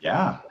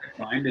 Yeah. What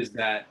I find is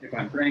that if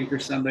I'm praying for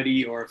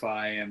somebody, or if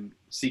I am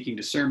seeking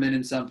discernment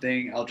in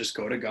something, I'll just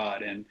go to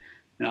God and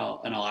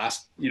I'll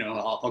ask,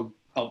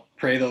 I'll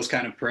pray those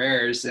kind of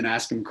prayers and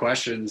ask him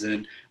questions.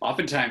 And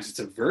oftentimes it's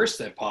a verse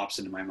that pops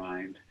into my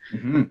mind.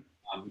 Mm-hmm.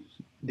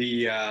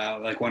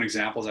 One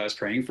example is I was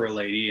praying for a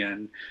lady,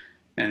 and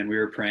we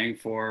were praying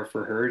for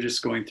her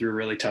just going through a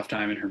really tough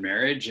time in her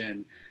marriage,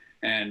 and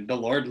the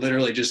Lord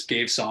literally just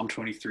gave Psalm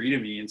 23 to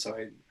me. And so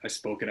I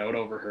spoke it out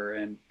over her,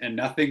 and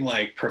nothing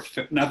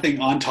nothing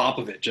on top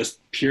of it,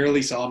 just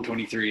purely Psalm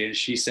 23. And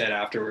she said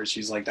afterwards,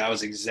 she's like, that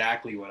was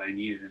exactly what I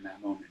needed in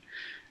that moment.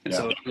 And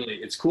so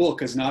it's cool,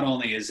 because not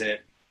only does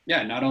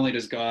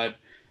God,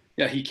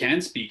 he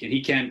can speak and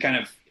he can kind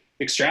of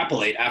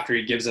extrapolate after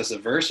he gives us a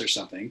verse or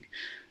something.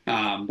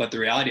 But the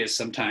reality is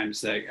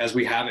sometimes that as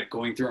we have it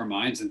going through our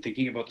minds and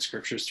thinking about the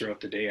scriptures throughout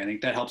the day, I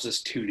think that helps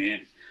us tune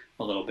in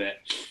a little bit.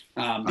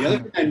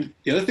 The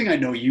other thing I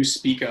know you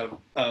speak of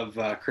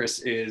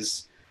Chris,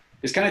 is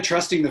kind of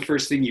trusting the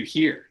first thing you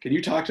hear. Can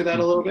you talk to that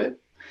a little bit?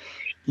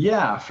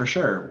 Yeah, for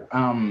sure.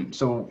 In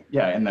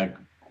the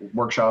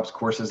workshops,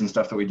 courses and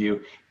stuff that we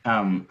do,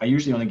 I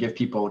usually only give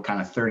people kind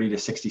of 30 to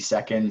 60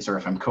 seconds, or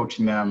if I'm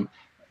coaching them,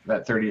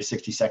 that 30 to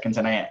 60 seconds.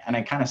 And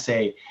I kind of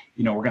say,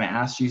 we're going to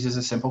ask Jesus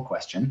a simple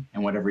question,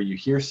 and whatever you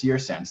hear, see, or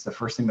sense, the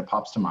first thing that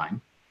pops to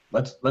mind,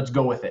 let's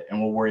go with it,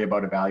 and we'll worry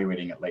about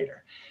evaluating it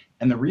later.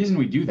 And the reason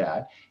we do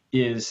that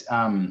is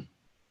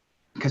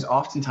because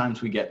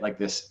oftentimes we get like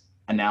this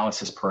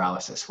analysis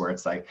paralysis, where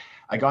it's like,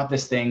 I got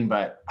this thing,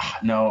 but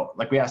no,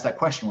 like we asked that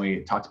question we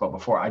talked about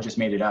before, I just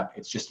made it up.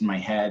 It's just in my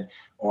head.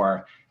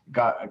 Or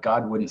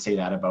God wouldn't say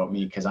that about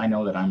me, because I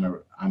know that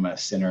I'm a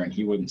sinner, and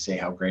he wouldn't say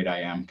how great I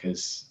am,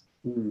 because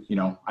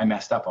I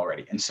messed up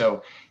already. And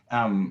so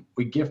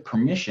we give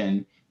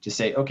permission to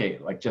say, okay,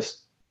 like,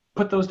 just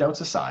put those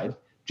doubts aside.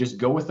 Just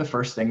go with the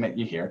first thing that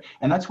you hear.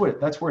 And that's where,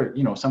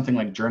 something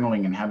like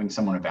journaling and having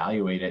someone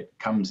evaluate it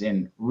comes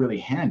in really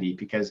handy,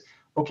 because,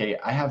 okay,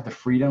 I have the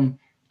freedom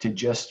to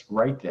just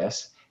write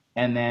this,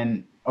 and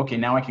then, okay,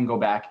 now I can go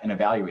back and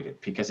evaluate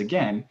it, because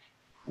again,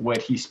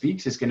 what he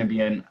speaks is going to be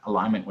in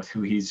alignment with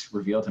who he's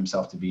revealed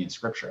himself to be in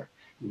scripture.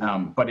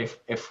 But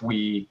if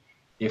we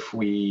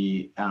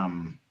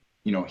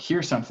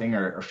hear something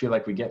or feel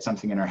like we get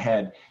something in our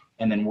head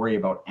and then worry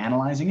about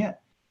analyzing it,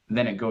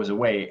 then it goes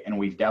away and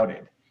we've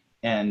doubted.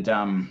 And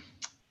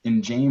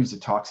in James,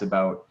 it talks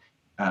about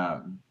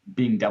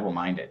being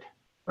double-minded,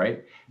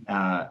 right?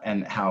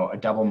 And how a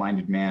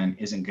double-minded man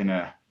isn't going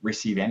to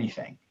receive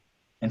anything.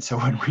 And so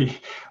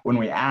when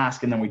we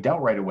ask and then we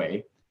doubt right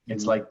away,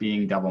 it's like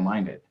being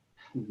double-minded.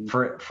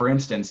 Mm-hmm. For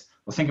instance,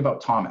 well, think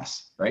about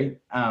Thomas, right?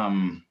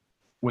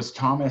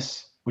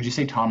 Would you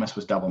say Thomas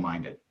was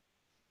double-minded?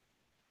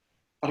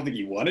 I don't think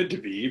he wanted to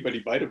be, but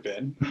he might have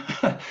been.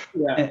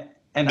 Yeah.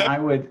 And I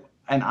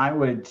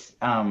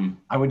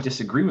would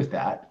disagree with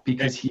that,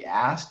 because he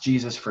asked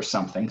Jesus for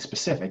something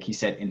specific. He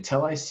said,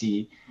 until I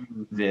see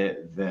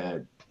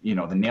the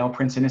nail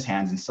prints in his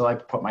hands, and still I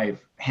put my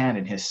hand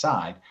in his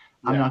side,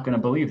 I'm not going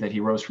to believe that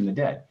he rose from the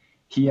dead.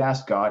 He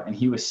asked God, and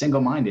he was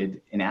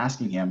single-minded in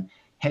asking him,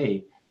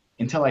 hey,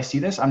 until I see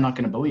this, I'm not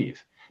going to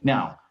believe.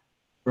 Now,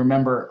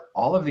 remember,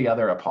 all of the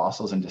other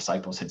apostles and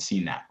disciples had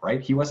seen that,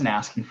 right? He wasn't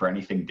asking for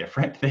anything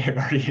different. They had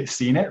already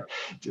seen it.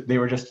 They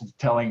were just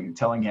telling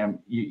him,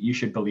 you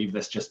should believe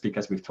this just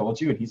because we've told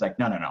you. And he's like,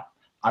 no.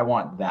 I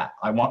want that.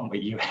 I want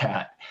what you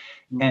had.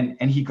 Mm-hmm.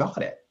 And he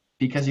got it,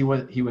 because he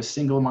was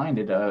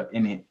single-minded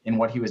in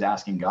what he was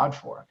asking God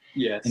for.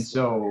 Yes. And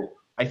so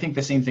I think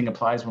the same thing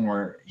applies when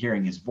we're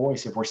hearing his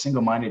voice. If we're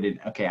single-minded and,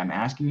 okay, I'm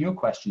asking you a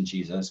question,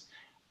 Jesus,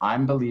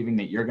 I'm believing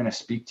that you're going to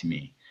speak to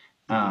me.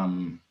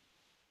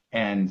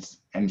 And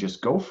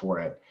just go for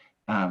it.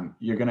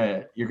 You're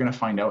gonna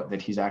find out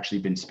that he's actually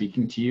been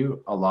speaking to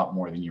you a lot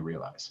more than you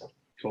realize.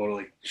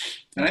 Totally.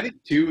 And I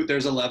think too,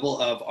 there's a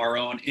level of our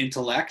own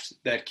intellect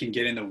that can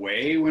get in the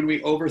way when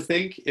we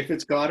overthink if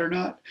it's God or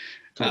not.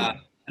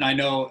 Totally. And I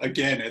know,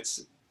 again,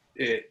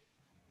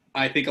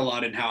 I think a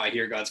lot in how I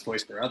hear God's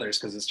voice for others,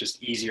 because it's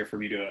just easier for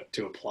me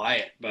to apply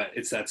it. But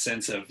it's that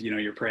sense of,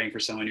 you're praying for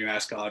someone, you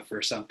ask God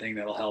for something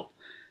that'll help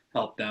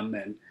help them.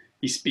 And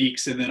he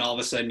speaks, and then all of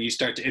a sudden you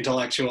start to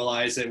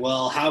intellectualize it.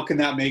 Well, how can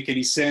that make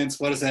any sense?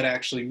 What does that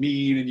actually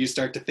mean? And you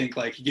start to think,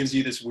 like, he gives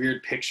you this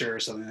weird picture or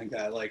something like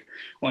that. Like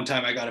one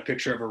time I got a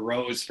picture of a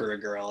rose for a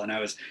girl, and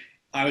I was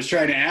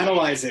trying to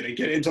analyze it and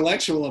get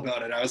intellectual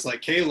about it. I was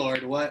like, "Hey,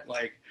 Lord, what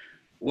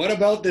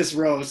about this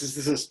rose? Is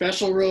this a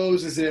special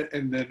rose? Is it?"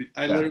 And then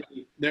I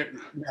literally,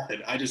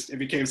 nothing. It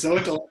became so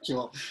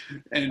intellectual.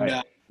 And,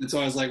 and so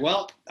I was like,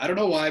 well, I don't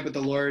know why, but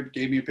the Lord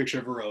gave me a picture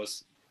of a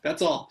rose.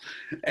 That's all.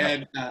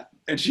 And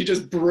she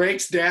just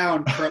breaks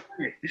down.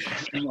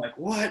 I'm like,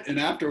 what? And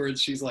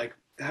afterwards she's like,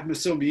 that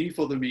was so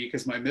meaningful to me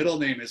because my middle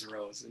name is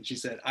Rose. And she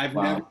said, I've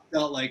never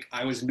felt like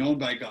I was known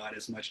by God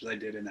as much as I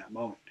did in that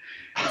moment.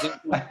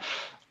 Like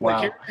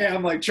here I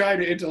am, like trying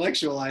to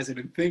intellectual,ize it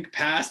and think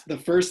past the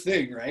first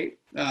thing, right?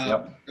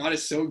 God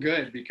is so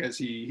good because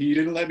he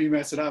didn't let me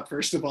mess it up,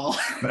 first of all.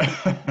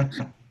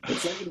 But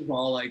second of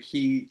all, like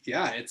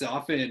it's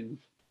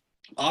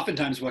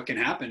oftentimes what can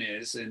happen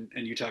is, and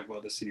you talk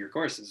about this in your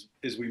courses,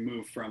 is we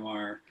move from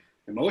our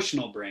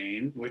emotional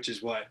brain, which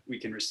is what we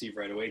can receive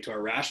right away, to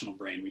our rational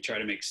brain. We try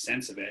to make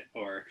sense of it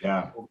or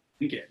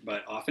think it,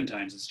 but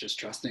oftentimes it's just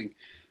trusting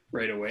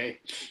right away.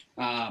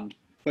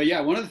 But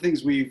yeah, one of the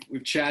things we've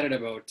chatted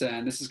about,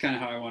 and this is kind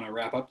of how I want to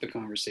wrap up the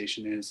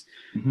conversation, is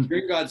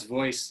hearing God's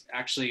voice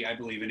actually, I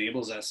believe,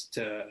 enables us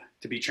to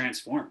be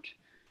transformed.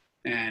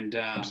 And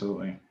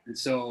absolutely. And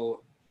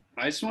so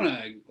I just want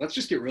to, let's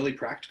just get really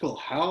practical.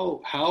 How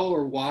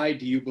or why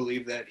do you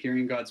believe that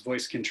hearing God's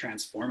voice can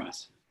transform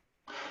us?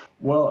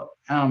 Well,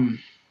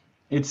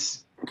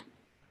 it's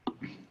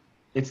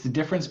the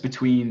difference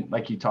between,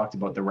 like you talked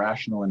about, the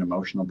rational and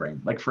emotional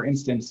brain. Like for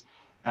instance,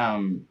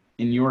 in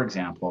your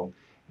example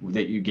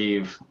that you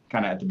gave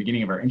kind of at the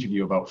beginning of our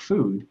interview about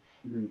food,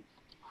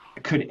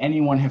 could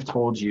anyone have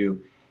told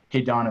you,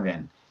 hey,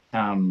 Donovan,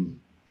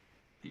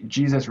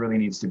 Jesus really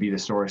needs to be the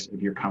source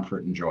of your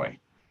comfort and joy?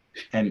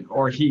 And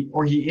or he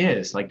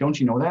is, like, don't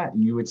you know that?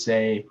 And you would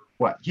say,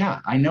 what? Yeah,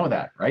 I know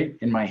that, right?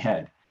 In my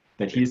head,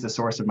 that he's the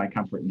source of my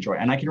comfort and joy.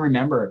 And I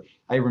remember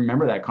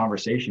that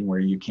conversation where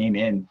you came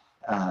in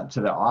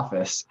to the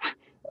office,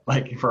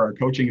 like for our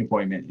coaching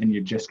appointment, and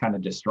you're just kind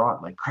of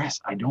distraught, like, Chris,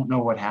 I don't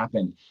know what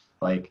happened.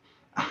 Like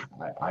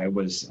I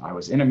was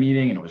in a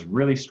meeting and it was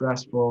really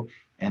stressful.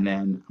 And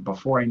then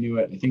before I knew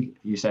it, I think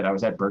you said I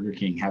was at Burger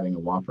King having a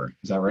Whopper.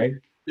 Is that right?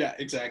 Yeah,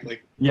 exactly.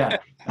 Yeah.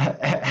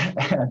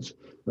 And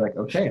like,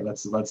 okay,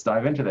 let's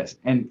dive into this.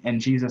 And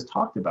Jesus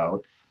talked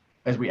about,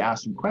 as we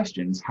asked him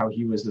questions, how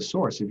he was the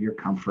source of your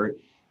comfort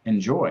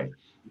and joy.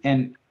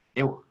 And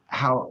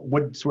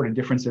what sort of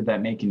difference did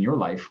that make in your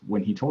life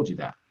when he told you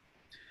that?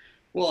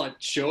 Well, it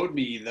showed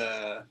me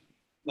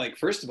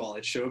first of all,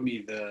 it showed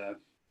me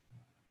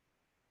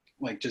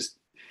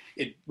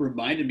it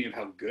reminded me of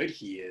how good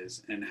he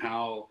is and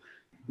how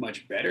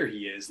much better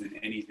he is than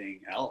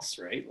anything else,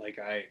 right? Like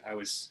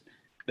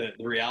the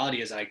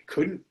reality is I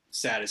couldn't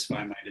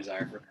satisfy my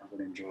desire for comfort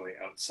and joy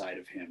outside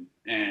of him.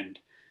 And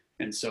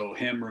so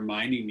him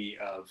reminding me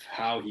of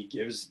how he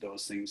gives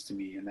those things to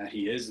me and that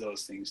he is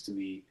those things to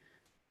me.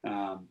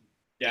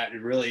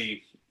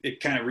 It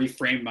kind of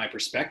reframed my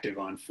perspective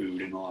on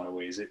food in a lot of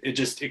ways.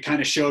 It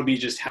kind of showed me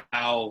just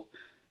how,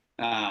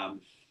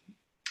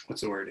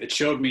 what's the word? It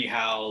showed me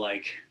how,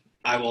 like,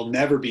 I will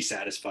never be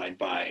satisfied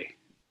by,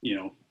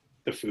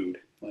 the food.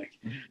 Like,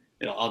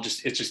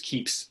 it just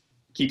keeps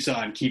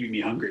on keeping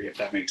me hungry, if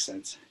that makes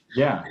sense.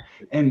 Yeah.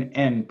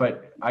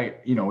 But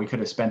we could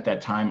have spent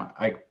that time.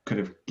 I could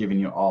have given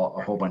you a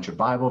whole bunch of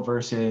Bible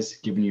verses,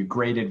 given you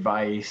great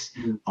advice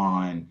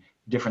on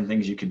different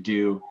things you could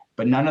do,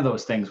 but none of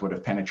those things would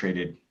have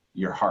penetrated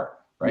your heart.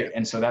 Right. Yeah.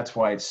 And so that's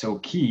why it's so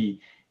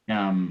key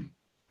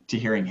to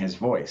hearing his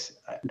voice.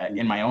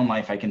 In my own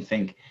life, I can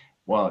think,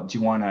 well, do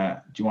you want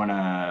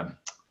a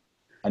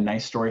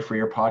nice story for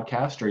your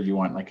podcast, or do you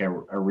want like a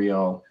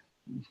real,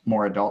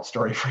 more adult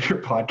story for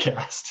your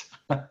podcast?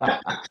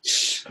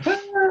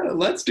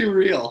 Let's do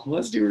real.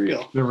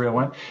 The real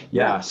one.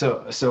 Yeah.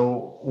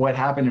 So what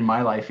happened in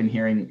my life in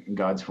hearing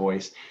God's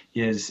voice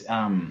is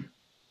kind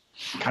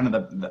of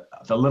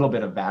the little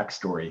bit of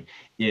backstory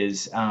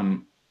is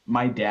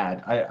my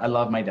dad. I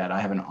love my dad. I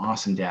have an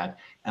awesome dad.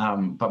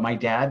 But my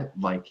dad,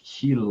 like,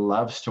 he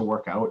loves to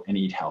work out and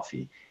eat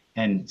healthy.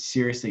 And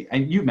seriously,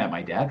 and you've met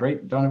my dad,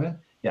 right, Donovan?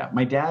 Yeah.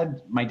 My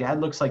dad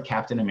looks like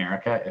Captain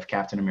America if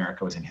Captain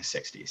America was in his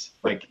 60s.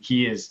 Like,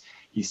 he's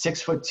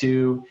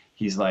 6'2".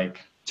 He's like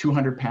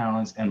 200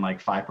 pounds and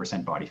like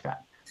 5% body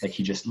fat. Like,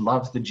 he just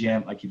loves the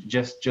gym. Like, he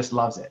just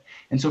loves it.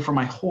 And so for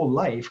my whole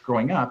life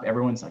growing up,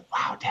 everyone's like,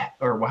 wow, Dad,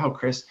 or wow,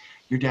 Chris,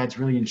 your dad's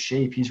really in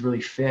shape. He's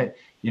really fit,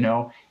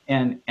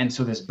 And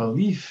so this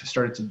belief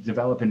started to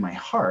develop in my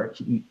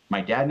heart.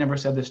 My dad never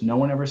said this. No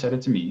one ever said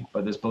it to me,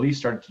 but this belief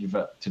started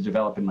to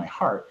develop in my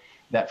heart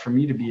that for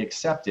me to be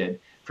accepted,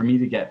 for me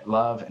to get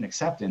love and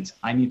acceptance,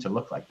 I need to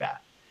look like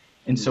that.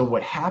 And so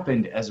what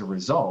happened as a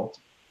result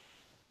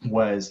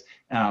was,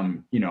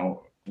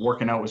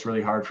 working out was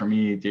really hard for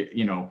me.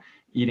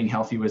 Eating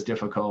healthy was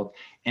difficult.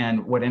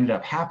 And what ended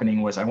up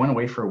happening was I went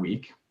away for a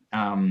week.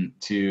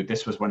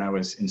 This was when I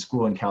was in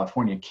school in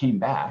California, came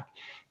back,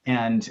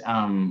 And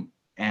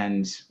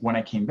when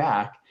I came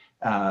back,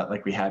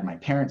 like we had my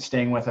parents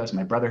staying with us,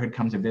 my brother had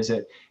come to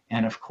visit.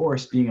 And of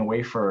course, being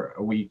away for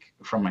a week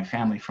from my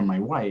family, from my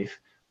wife,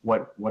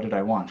 what did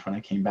I want when I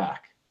came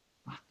back?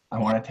 I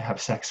wanted to have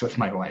sex with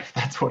my wife.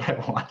 That's what I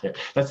wanted.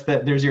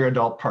 There's your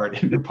adult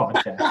part in your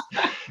podcast.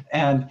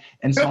 And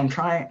so I'm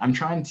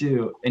trying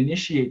to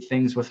initiate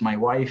things with my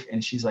wife,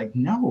 and she's like,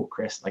 no,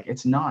 Chris, like,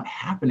 it's not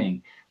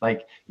happening.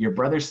 Like, your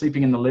brother's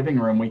sleeping in the living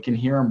room. We can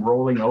hear him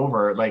rolling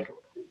over. Like,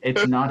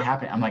 it's not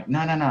happening. I'm like,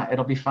 no,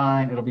 it'll be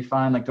fine. It'll be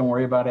fine. Like, don't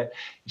worry about it.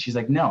 And she's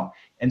like, no.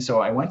 And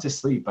so I went to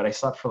sleep, but I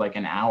slept for like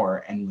an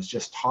hour and was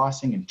just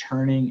tossing and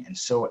turning and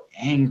so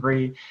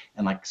angry.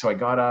 And like, so I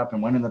got up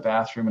and went in the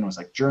bathroom and was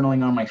like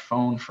journaling on my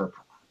phone for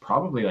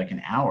probably like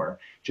an hour,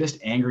 just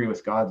angry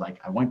with God.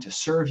 Like, I went to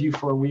serve you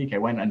for a week. I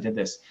went and did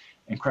this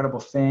incredible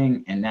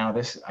thing. And now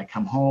I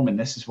come home and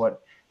this is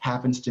what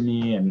happens to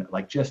me, and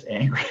like, just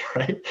angry.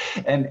 Right.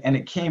 And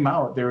it came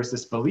out, there was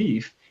this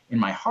belief in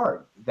my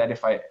heart that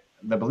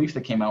the belief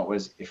that came out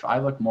was, if I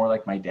look more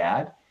like my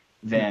dad,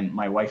 then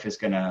my wife is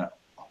going to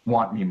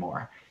want me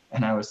more.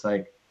 And I was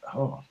like,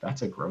 oh,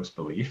 that's a gross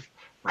belief.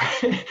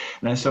 Right.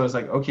 And so I was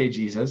like, okay,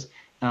 Jesus,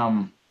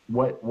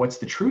 what's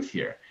the truth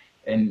here?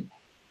 And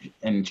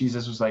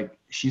Jesus was like,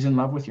 she's in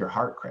love with your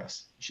heart,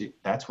 Chris.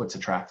 That's what's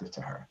attractive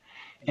to her.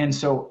 And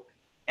so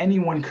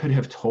anyone could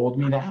have told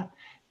me that,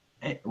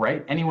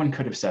 right? Anyone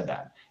could have said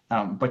that.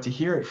 But to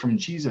hear it from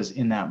Jesus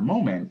in that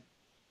moment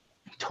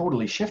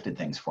totally shifted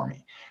things for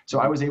me. So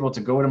I was able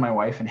to go to my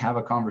wife and have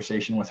a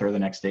conversation with her the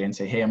next day and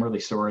say, hey, I'm really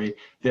sorry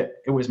that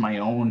it was my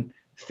own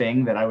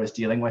thing that I was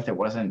dealing with. It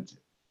wasn't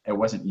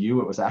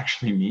you, it was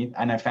actually me.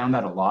 And I found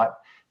that a lot,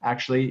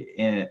 actually,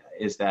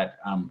 is that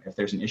if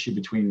there's an issue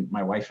between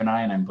my wife and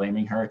I, and I'm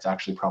blaming her, it's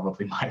actually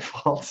probably my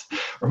fault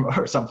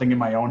or something in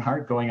my own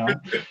heart going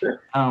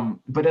on.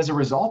 But as a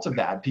result of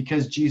that,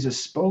 because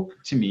Jesus spoke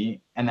to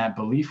me and that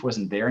belief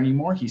wasn't there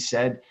anymore, he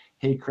said,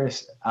 hey,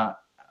 Chris,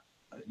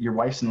 your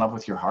wife's in love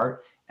with your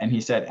heart. And he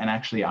said, and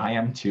actually I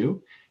am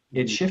too.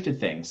 It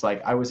shifted things.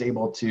 Like, I was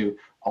able to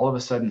all of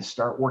a sudden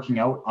start working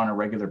out on a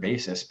regular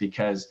basis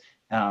because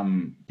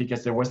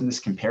there wasn't this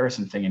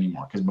comparison thing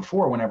anymore. Because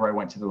before, whenever I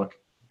went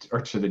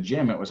to the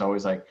gym, it was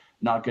always like,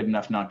 not good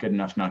enough, not good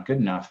enough, not good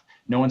enough.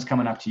 No one's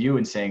coming up to you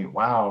and saying,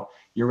 wow,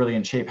 you're really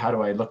in shape. How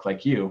do I look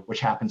like you? Which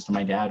happens to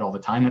my dad all the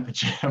time at the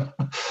gym.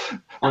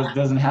 Well, it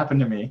doesn't happen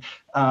to me.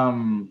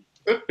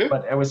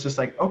 But it was just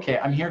like, okay,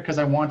 I'm here because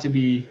I want to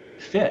be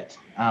fit,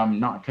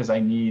 not because I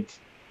need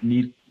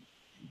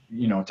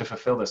to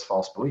fulfill this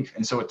false belief.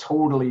 And so it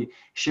totally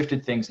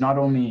shifted things, not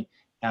only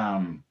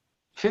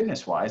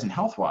fitness wise and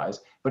health wise,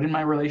 but in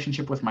my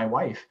relationship with my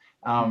wife.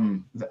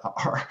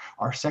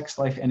 Our sex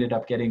life ended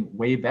up getting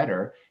way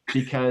better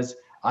because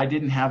I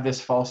didn't have this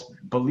false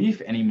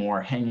belief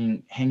anymore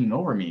hanging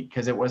over me,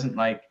 because it wasn't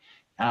like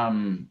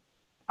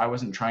I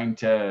wasn't trying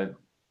to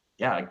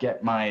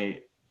get my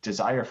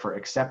desire for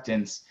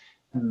acceptance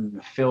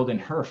filled in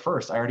her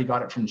first. I already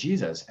got it from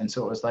Jesus. And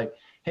so it was like,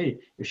 hey,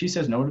 if she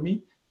says no to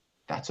me,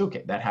 that's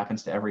okay. That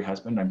happens to every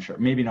husband, I'm sure.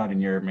 Maybe not in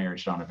your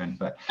marriage, Donovan,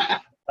 but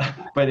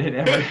in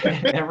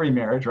every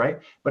marriage, right?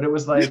 But it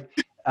was like,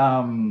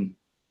 I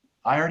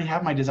already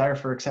have my desire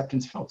for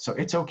acceptance filled. So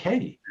it's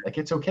okay. Like,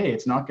 it's okay.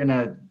 It's not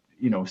gonna,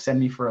 send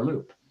me for a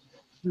loop.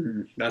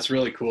 That's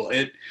really cool.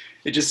 It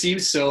just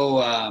seems so,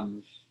 I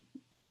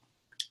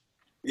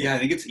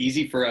think it's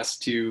easy for us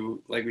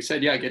to, like we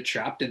said, get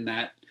trapped in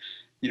that.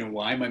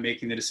 Why am I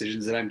making the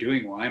decisions that I'm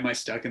doing? Why am I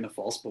stuck in the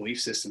false belief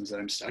systems that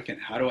I'm stuck in?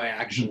 How do I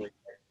actually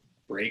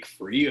break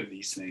free of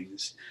these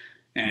things?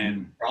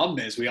 And the problem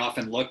is, we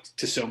often look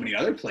to so many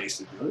other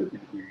places where you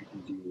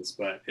can do this,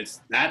 but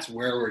that's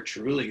where we're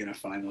truly going to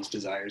find those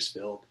desires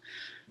filled.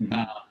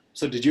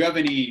 So did you have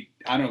any,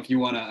 I don't know if you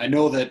want to, I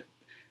know that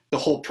the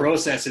whole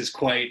process is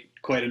quite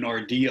an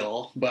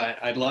ordeal, but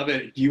I'd love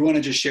it. Do you want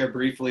to just share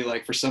briefly,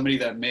 like, for somebody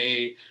that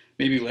may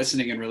be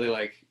listening and really,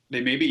 like,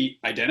 they may be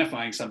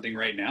identifying something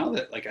right now,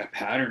 that, like, a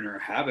pattern or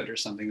a habit or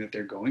something that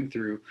they're going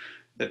through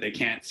that they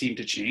can't seem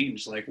to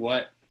change? Like,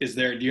 what is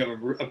there? Do you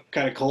have a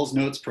kind of Coles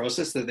Notes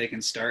process that they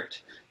can start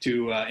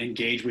to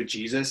engage with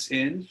Jesus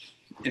in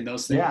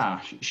those things? Yeah,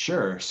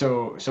 sure.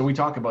 So we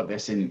talk about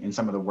this in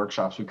some of the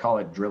workshops. We call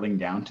it drilling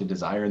down to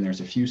desire, and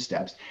there's a few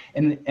steps,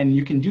 and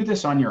you can do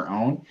this on your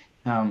own,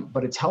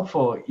 but it's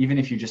helpful even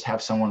if you just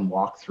have someone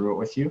walk through it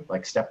with you,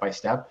 like step by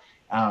step.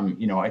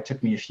 It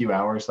took me a few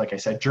hours, like I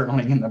said,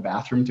 journaling in the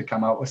bathroom to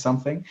come out with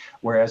something.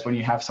 Whereas when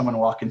you have someone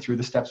walking through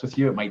the steps with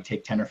you, it might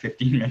take 10 or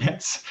 15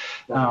 minutes.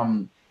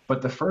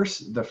 But the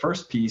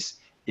first piece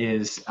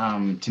is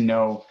to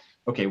know,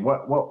 okay,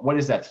 what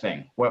is that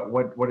thing?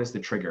 What is the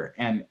trigger?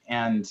 And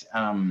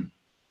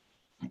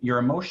your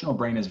emotional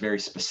brain is very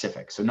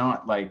specific. So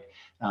not like,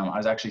 I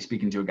was actually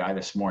speaking to a guy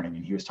this morning,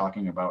 and he was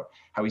talking about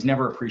how he's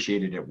never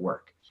appreciated at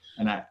work.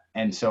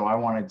 And so I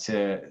wanted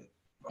to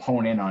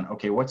hone in on,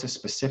 okay, what's a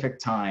specific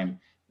time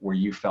where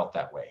you felt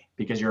that way?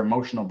 Because your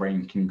emotional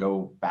brain can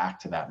go back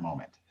to that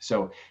moment.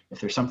 So if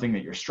there's something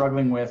that you're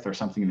struggling with or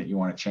something that you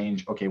want to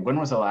change, okay, when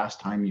was the last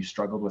time you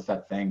struggled with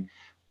that thing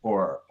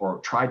or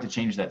tried to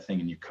change that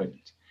thing and you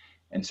couldn't?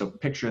 And so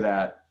picture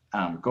that,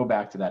 go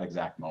back to that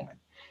exact moment.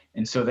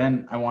 And so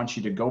then I want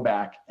you to go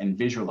back and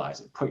visualize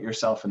it, put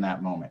yourself in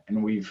that moment.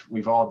 And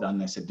we've all done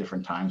this at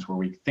different times where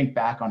we think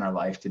back on our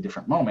life to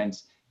different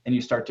moments and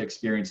you start to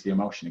experience the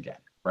emotion again,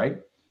 right?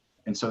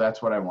 And so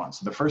that's what I want.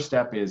 So the first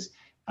step is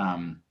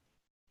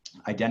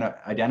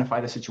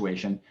identify the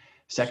situation.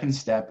 Second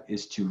step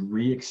is to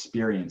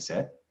re-experience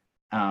it.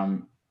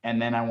 And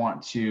then I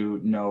want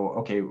to know,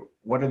 okay,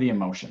 what are the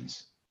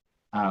emotions?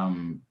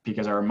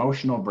 Because our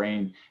emotional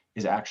brain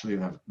is actually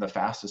the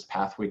fastest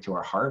pathway to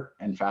our heart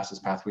and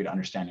fastest pathway to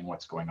understanding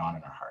what's going on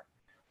in our heart.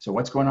 So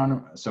what's going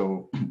on?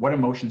 So what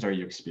emotions are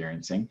you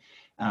experiencing?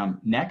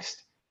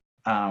 Next,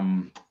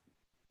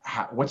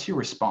 what's your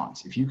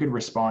response? If you could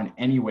respond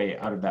any way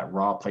out of that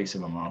raw place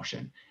of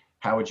emotion,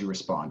 how would you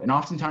respond? And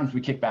oftentimes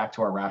we kick back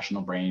to our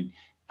rational brain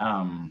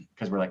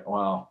because we're like,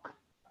 well,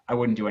 I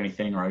wouldn't do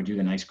anything, or I would do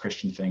the nice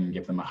Christian thing and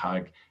give them a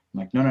hug. I'm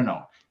like,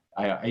 no.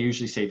 I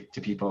usually say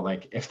to people,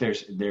 like, if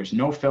there's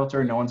no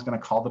filter, no one's going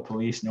to call the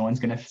police, no one's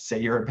going to say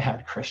you're a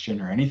bad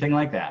Christian or anything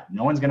like that.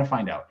 No one's going to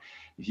find out.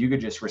 If you could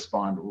just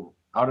respond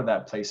out of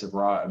that place of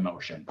raw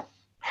emotion,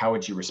 how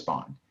would you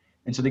respond?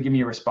 And so they give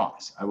me a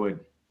response. I would,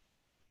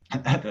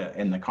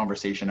 in the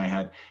conversation I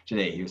had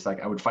today, he was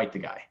like, I would fight the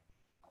guy.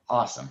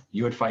 Awesome.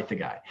 You would fight the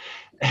guy.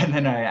 And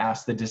then I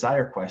asked the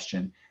desire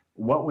question,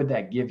 what would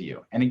that give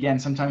you? And again,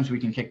 sometimes we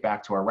can kick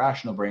back to our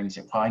rational brain and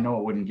say, well, I know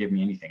it wouldn't give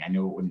me anything. I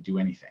know it wouldn't do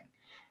anything.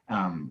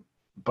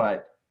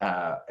 But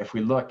if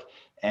we look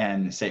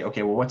and say,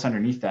 okay, well, what's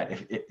underneath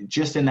that?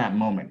 Just in that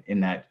moment, in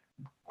that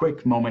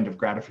quick moment of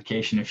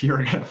gratification, if you were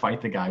going to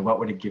fight the guy, what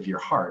would it give your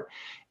heart?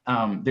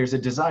 There's a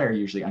desire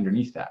usually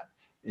underneath that.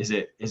 Is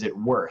it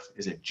worth?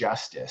 Is it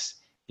justice?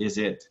 Is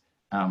it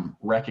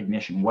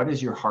recognition? What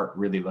is your heart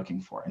really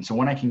looking for? And so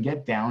when I can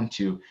get down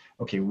to,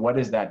 okay, what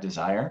is that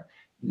desire?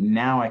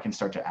 Now I can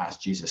start to ask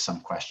Jesus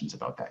some questions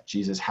about that.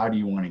 Jesus, how do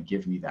you want to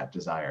give me that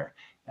desire?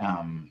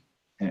 And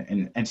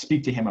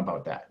speak to him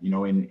about that. You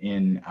know,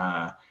 in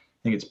I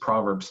think it's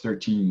Proverbs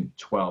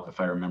 13:12, if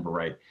I remember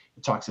right,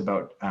 it talks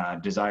about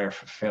desire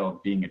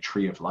fulfilled being a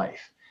tree of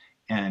life.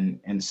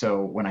 And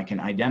so when I can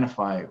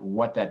identify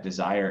what that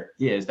desire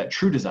is, that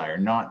true desire,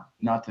 not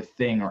the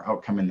thing or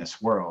outcome in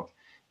this world,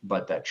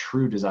 but that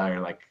true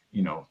desire, like,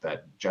 you know,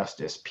 that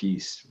justice,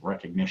 peace,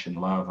 recognition,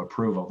 love,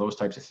 approval, those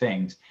types of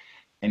things,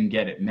 and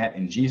get it met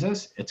in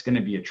Jesus, it's going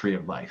to be a tree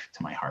of life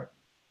to my heart.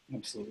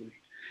 Absolutely.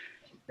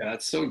 Yeah,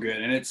 that's so good.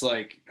 And it's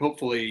like,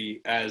 hopefully,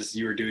 as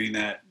you were doing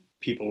that,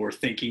 people were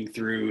thinking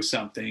through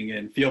something,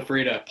 and feel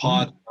free to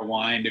pause or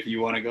rewind if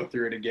you want to go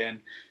through it again.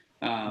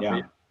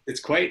 It's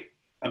quite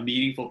a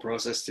meaningful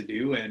process to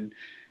do. And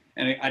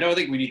I don't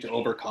think we need to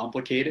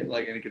overcomplicate it.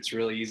 Like, I think it's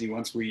really easy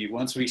once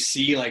we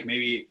see, like,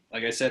 maybe,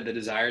 like I said, the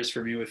desires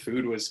for me with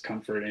food was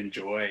comfort and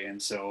joy.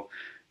 And so,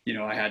 you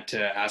know, I had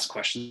to ask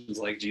questions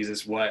like,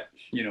 Jesus, what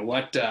do you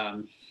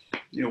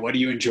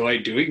enjoy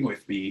doing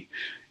with me?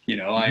 You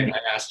know, I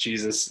asked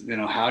Jesus, you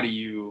know,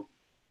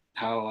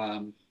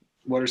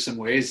 what are some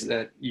ways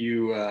that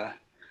you,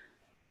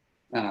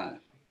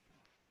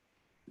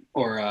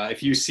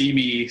 if you see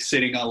me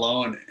sitting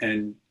alone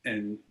and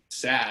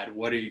sad,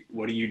 what do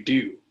you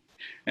do?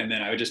 And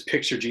then I would just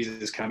picture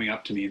Jesus coming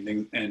up to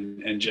me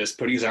and just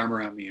putting his arm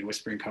around me and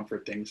whispering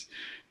comfort things.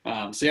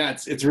 So yeah,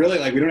 it's really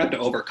like, we don't have to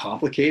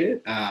overcomplicate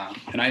it.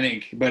 And I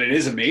think, but it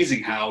is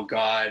amazing how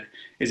God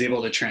is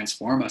able to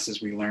transform us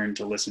as we learn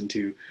to listen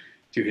to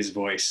his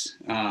voice.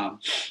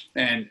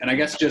 And I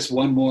guess just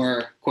one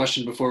more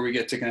question before we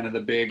get to kind of the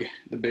big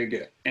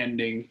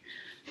ending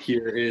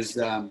here is,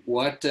 how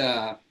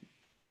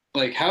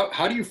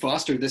do you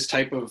foster this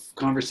type of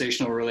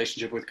conversational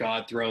relationship with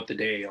God throughout the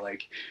day?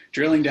 Like,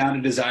 drilling down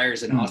to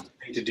desires and awesome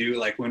thing to do,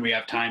 like when we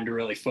have time to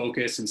really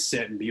focus and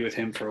sit and be with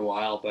him for a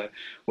while. But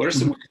what are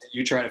some ways that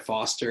you try to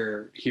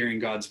foster hearing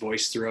God's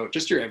voice throughout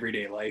just your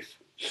everyday life?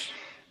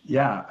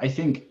 Yeah, I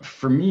think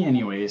for me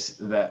anyways,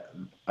 that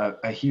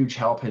a huge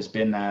help has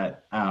been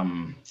that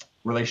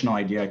relational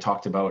idea I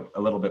talked about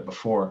a little bit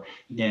before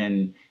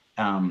in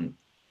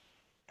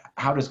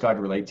how does God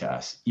relate to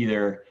us,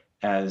 either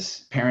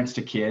as parents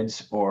to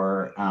kids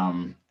or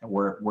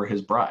we're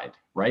his bride,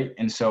 right?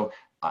 And so,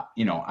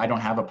 I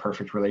don't have a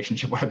perfect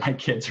relationship with my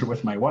kids or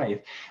with my wife,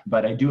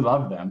 but I do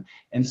love them.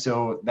 And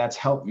so that's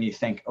helped me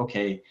think,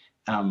 okay,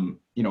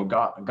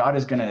 God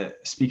is going to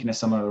speak in a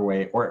similar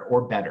way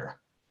or better,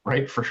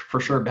 right?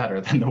 For sure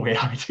better than the way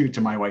I do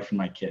to my wife and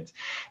my kids.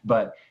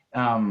 But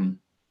I'll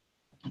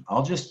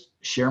just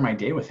share my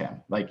day with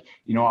him. Like,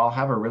 I'll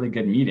have a really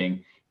good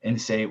meeting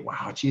and say,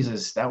 wow,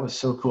 Jesus, that was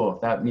so cool.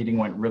 That meeting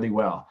went really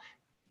well.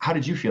 How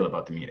did you feel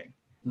about the meeting?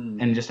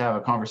 And just have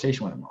a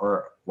conversation with him.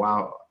 Or,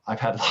 wow, I've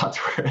had lots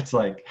where it's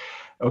like,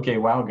 okay,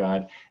 wow,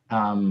 God,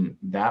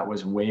 that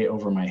was way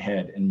over my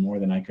head and more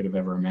than I could have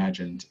ever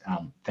imagined.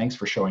 Thanks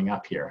for showing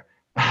up here.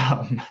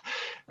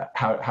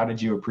 How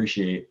did you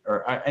appreciate,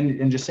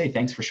 and just say,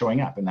 thanks for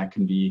showing up. And that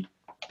can be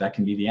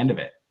the end of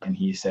it. And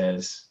he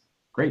says,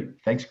 great,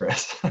 thanks,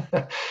 Chris.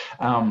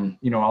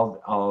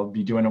 I'll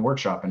be doing a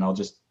workshop and I'll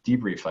just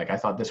debrief. Like, I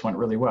thought this went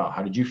really well.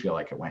 How did you feel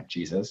like it went,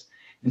 Jesus?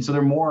 And so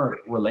they're more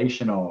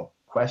relational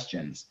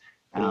questions,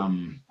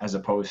 as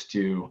opposed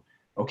to,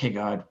 okay,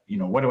 God,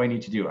 what do I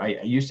need to do? I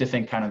used to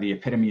think kind of the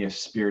epitome of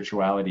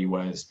spirituality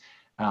was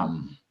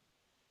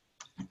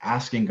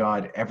asking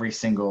God every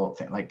single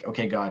thing, like,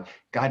 okay, God,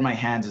 guide my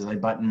hands as I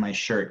button my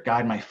shirt,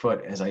 guide my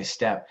foot as I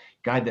step,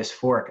 guide this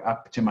fork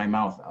up to my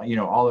mouth,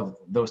 all of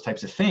those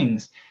types of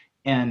things.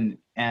 And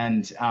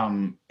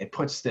it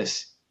puts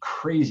this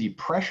crazy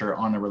pressure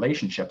on the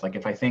relationship. Like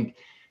if I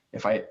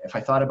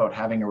thought about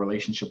having a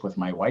relationship with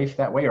my wife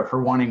that way, or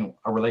her wanting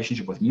a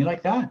relationship with me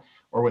like that,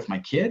 or with my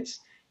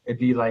kids, it'd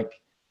be like,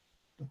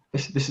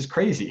 this is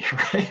crazy,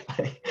 right?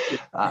 Like,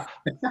 I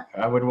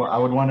would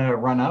want to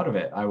run out of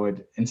it. I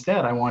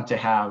want to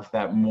have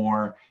that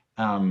more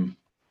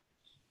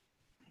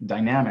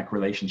dynamic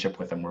relationship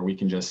with them where we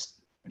can just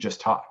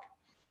talk.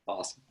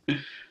 Awesome.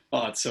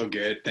 Oh, it's so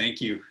good. Thank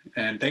you.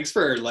 And thanks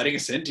for letting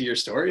us into your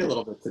story a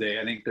little bit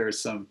today. I think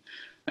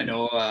I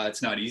know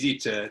it's not easy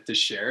to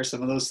share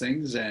some of those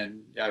things,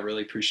 and I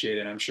really appreciate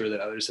it. I'm sure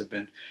that others have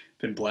been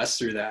blessed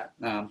through that.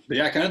 But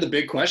yeah, kind of the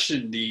big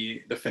question,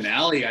 the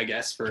finale, I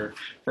guess, for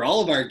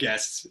all of our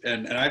guests,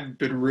 and I've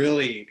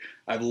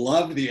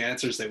loved the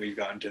answers that we've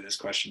gotten to this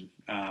question.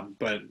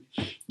 But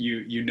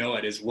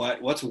it is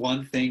what's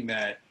one thing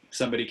that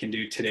somebody can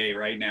do today,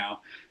 right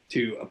now,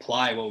 to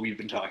apply what we've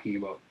been talking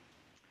about?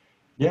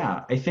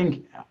 Yeah, I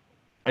think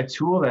a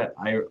tool that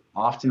I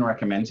often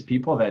recommend to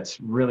people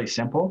that's really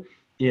simple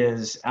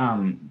is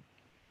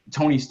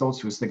Tony Stoltz,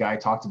 who's the guy I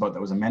talked about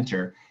that was a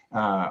mentor,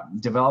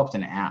 developed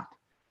an app,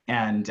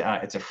 and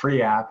it's a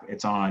free app.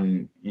 It's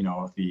on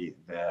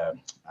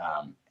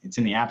it's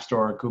in the App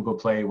Store, Google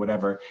Play,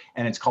 whatever,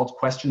 and it's called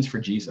Questions for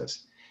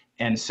Jesus.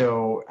 And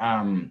so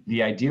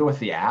the idea with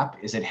the app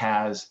is it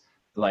has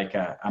like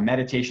a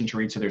meditation to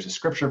read. So there's a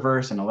scripture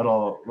verse and a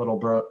little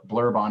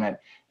blurb on it,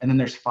 and then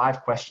there's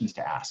 5 questions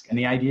to ask. And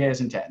the idea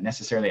isn't to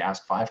necessarily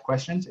ask 5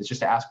 questions; it's just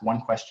to ask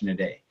 1 question a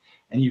day.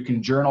 And you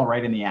can journal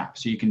right in the app.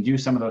 So you can do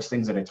some of those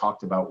things that I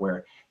talked about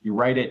where you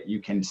write it,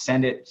 you can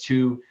send it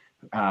to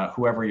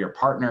whoever your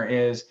partner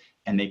is,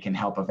 and they can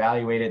help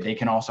evaluate it. They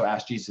can also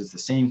ask Jesus the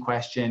same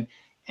question,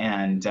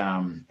 and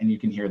you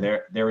can hear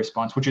their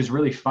response, which is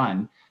really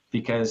fun,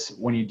 because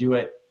when you do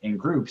it in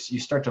groups, you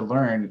start to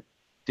learn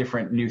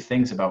different new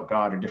things about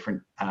God, or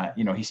different,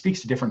 he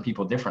speaks to different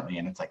people differently.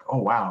 And it's like, oh,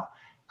 wow,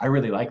 I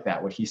really like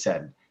that, what he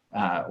said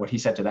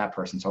to that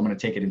person. So I'm going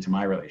to take it into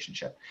my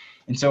relationship.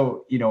 And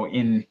so,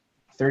 in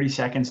 30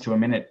 seconds to a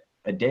minute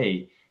a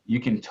day, you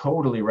can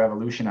totally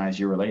revolutionize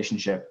your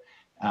relationship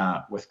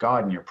with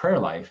God and your prayer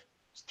life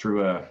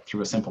through a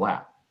simple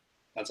app.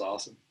 That's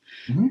awesome.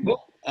 Mm-hmm.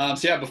 Cool.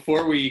 So yeah,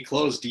 before we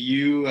close,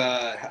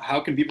 how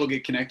can people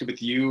get connected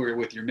with you or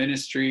with your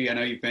ministry? I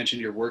know you've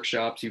mentioned your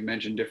workshops, you've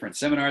mentioned different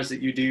seminars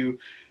that you do.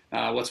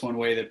 What's one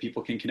way that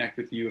people can connect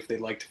with you if they'd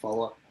like to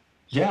follow up?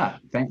 Yeah,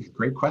 thanks.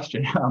 Great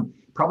question.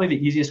 Probably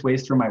the easiest way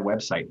is through my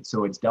website.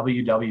 So it's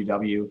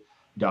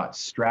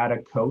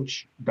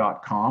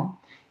www.stratacoach.com,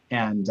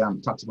 and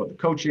talks about the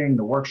coaching,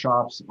 the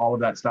workshops, all of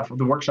that stuff.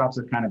 The workshops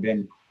have kind of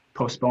been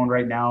postponed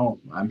right now,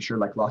 I'm sure,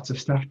 like lots of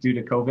stuff due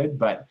to COVID,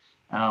 but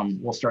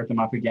we'll start them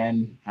up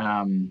again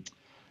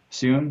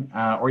soon.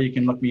 Or you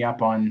can look me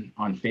up on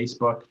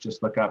Facebook.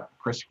 Just look up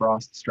Chris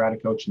Frost Strata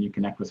Coach, and you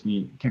can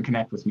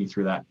connect with me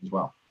through that as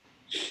well.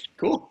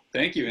 Cool.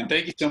 Thank you. And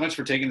thank you so much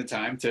for taking the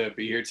time to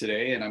be here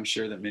today. And I'm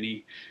sure that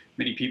many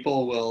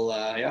people will,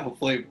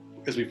 hopefully,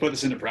 as we put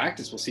this into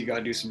practice, we'll see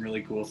God do some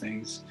really cool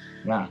things.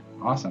 Yeah.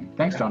 Awesome.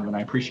 Thanks, Donovan.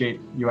 I appreciate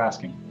you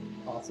asking.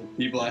 Awesome.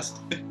 Be blessed.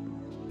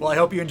 Well, I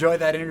hope you enjoyed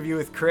that interview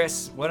with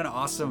Chris. What an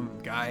awesome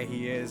guy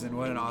he is, and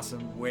what an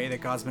awesome way that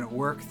God's been at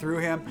work through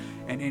him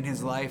and in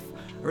his life.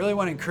 I really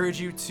want to encourage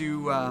you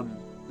to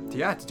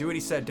do what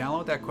he said.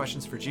 Download that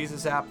Questions for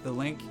Jesus app. The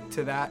link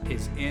to that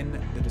is in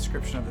the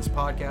description of this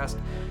podcast.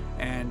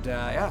 And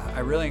I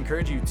really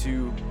encourage you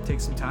to take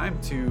some time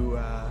to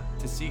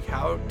seek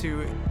how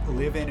to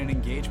live in and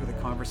engage with a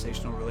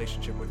conversational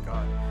relationship with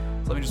God.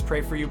 So let me just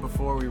pray for you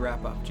before we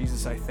wrap up.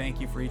 Jesus, I thank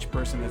you for each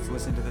person that's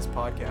listened to this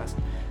podcast.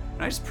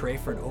 And I just pray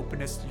for an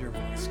openness to your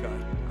voice,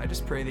 God. I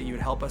just pray that you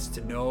would help us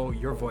to know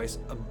your voice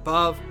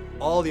above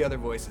all the other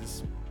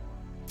voices.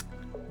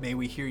 May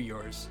we hear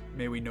yours.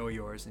 May we know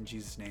yours. In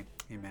Jesus' name,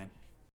 amen.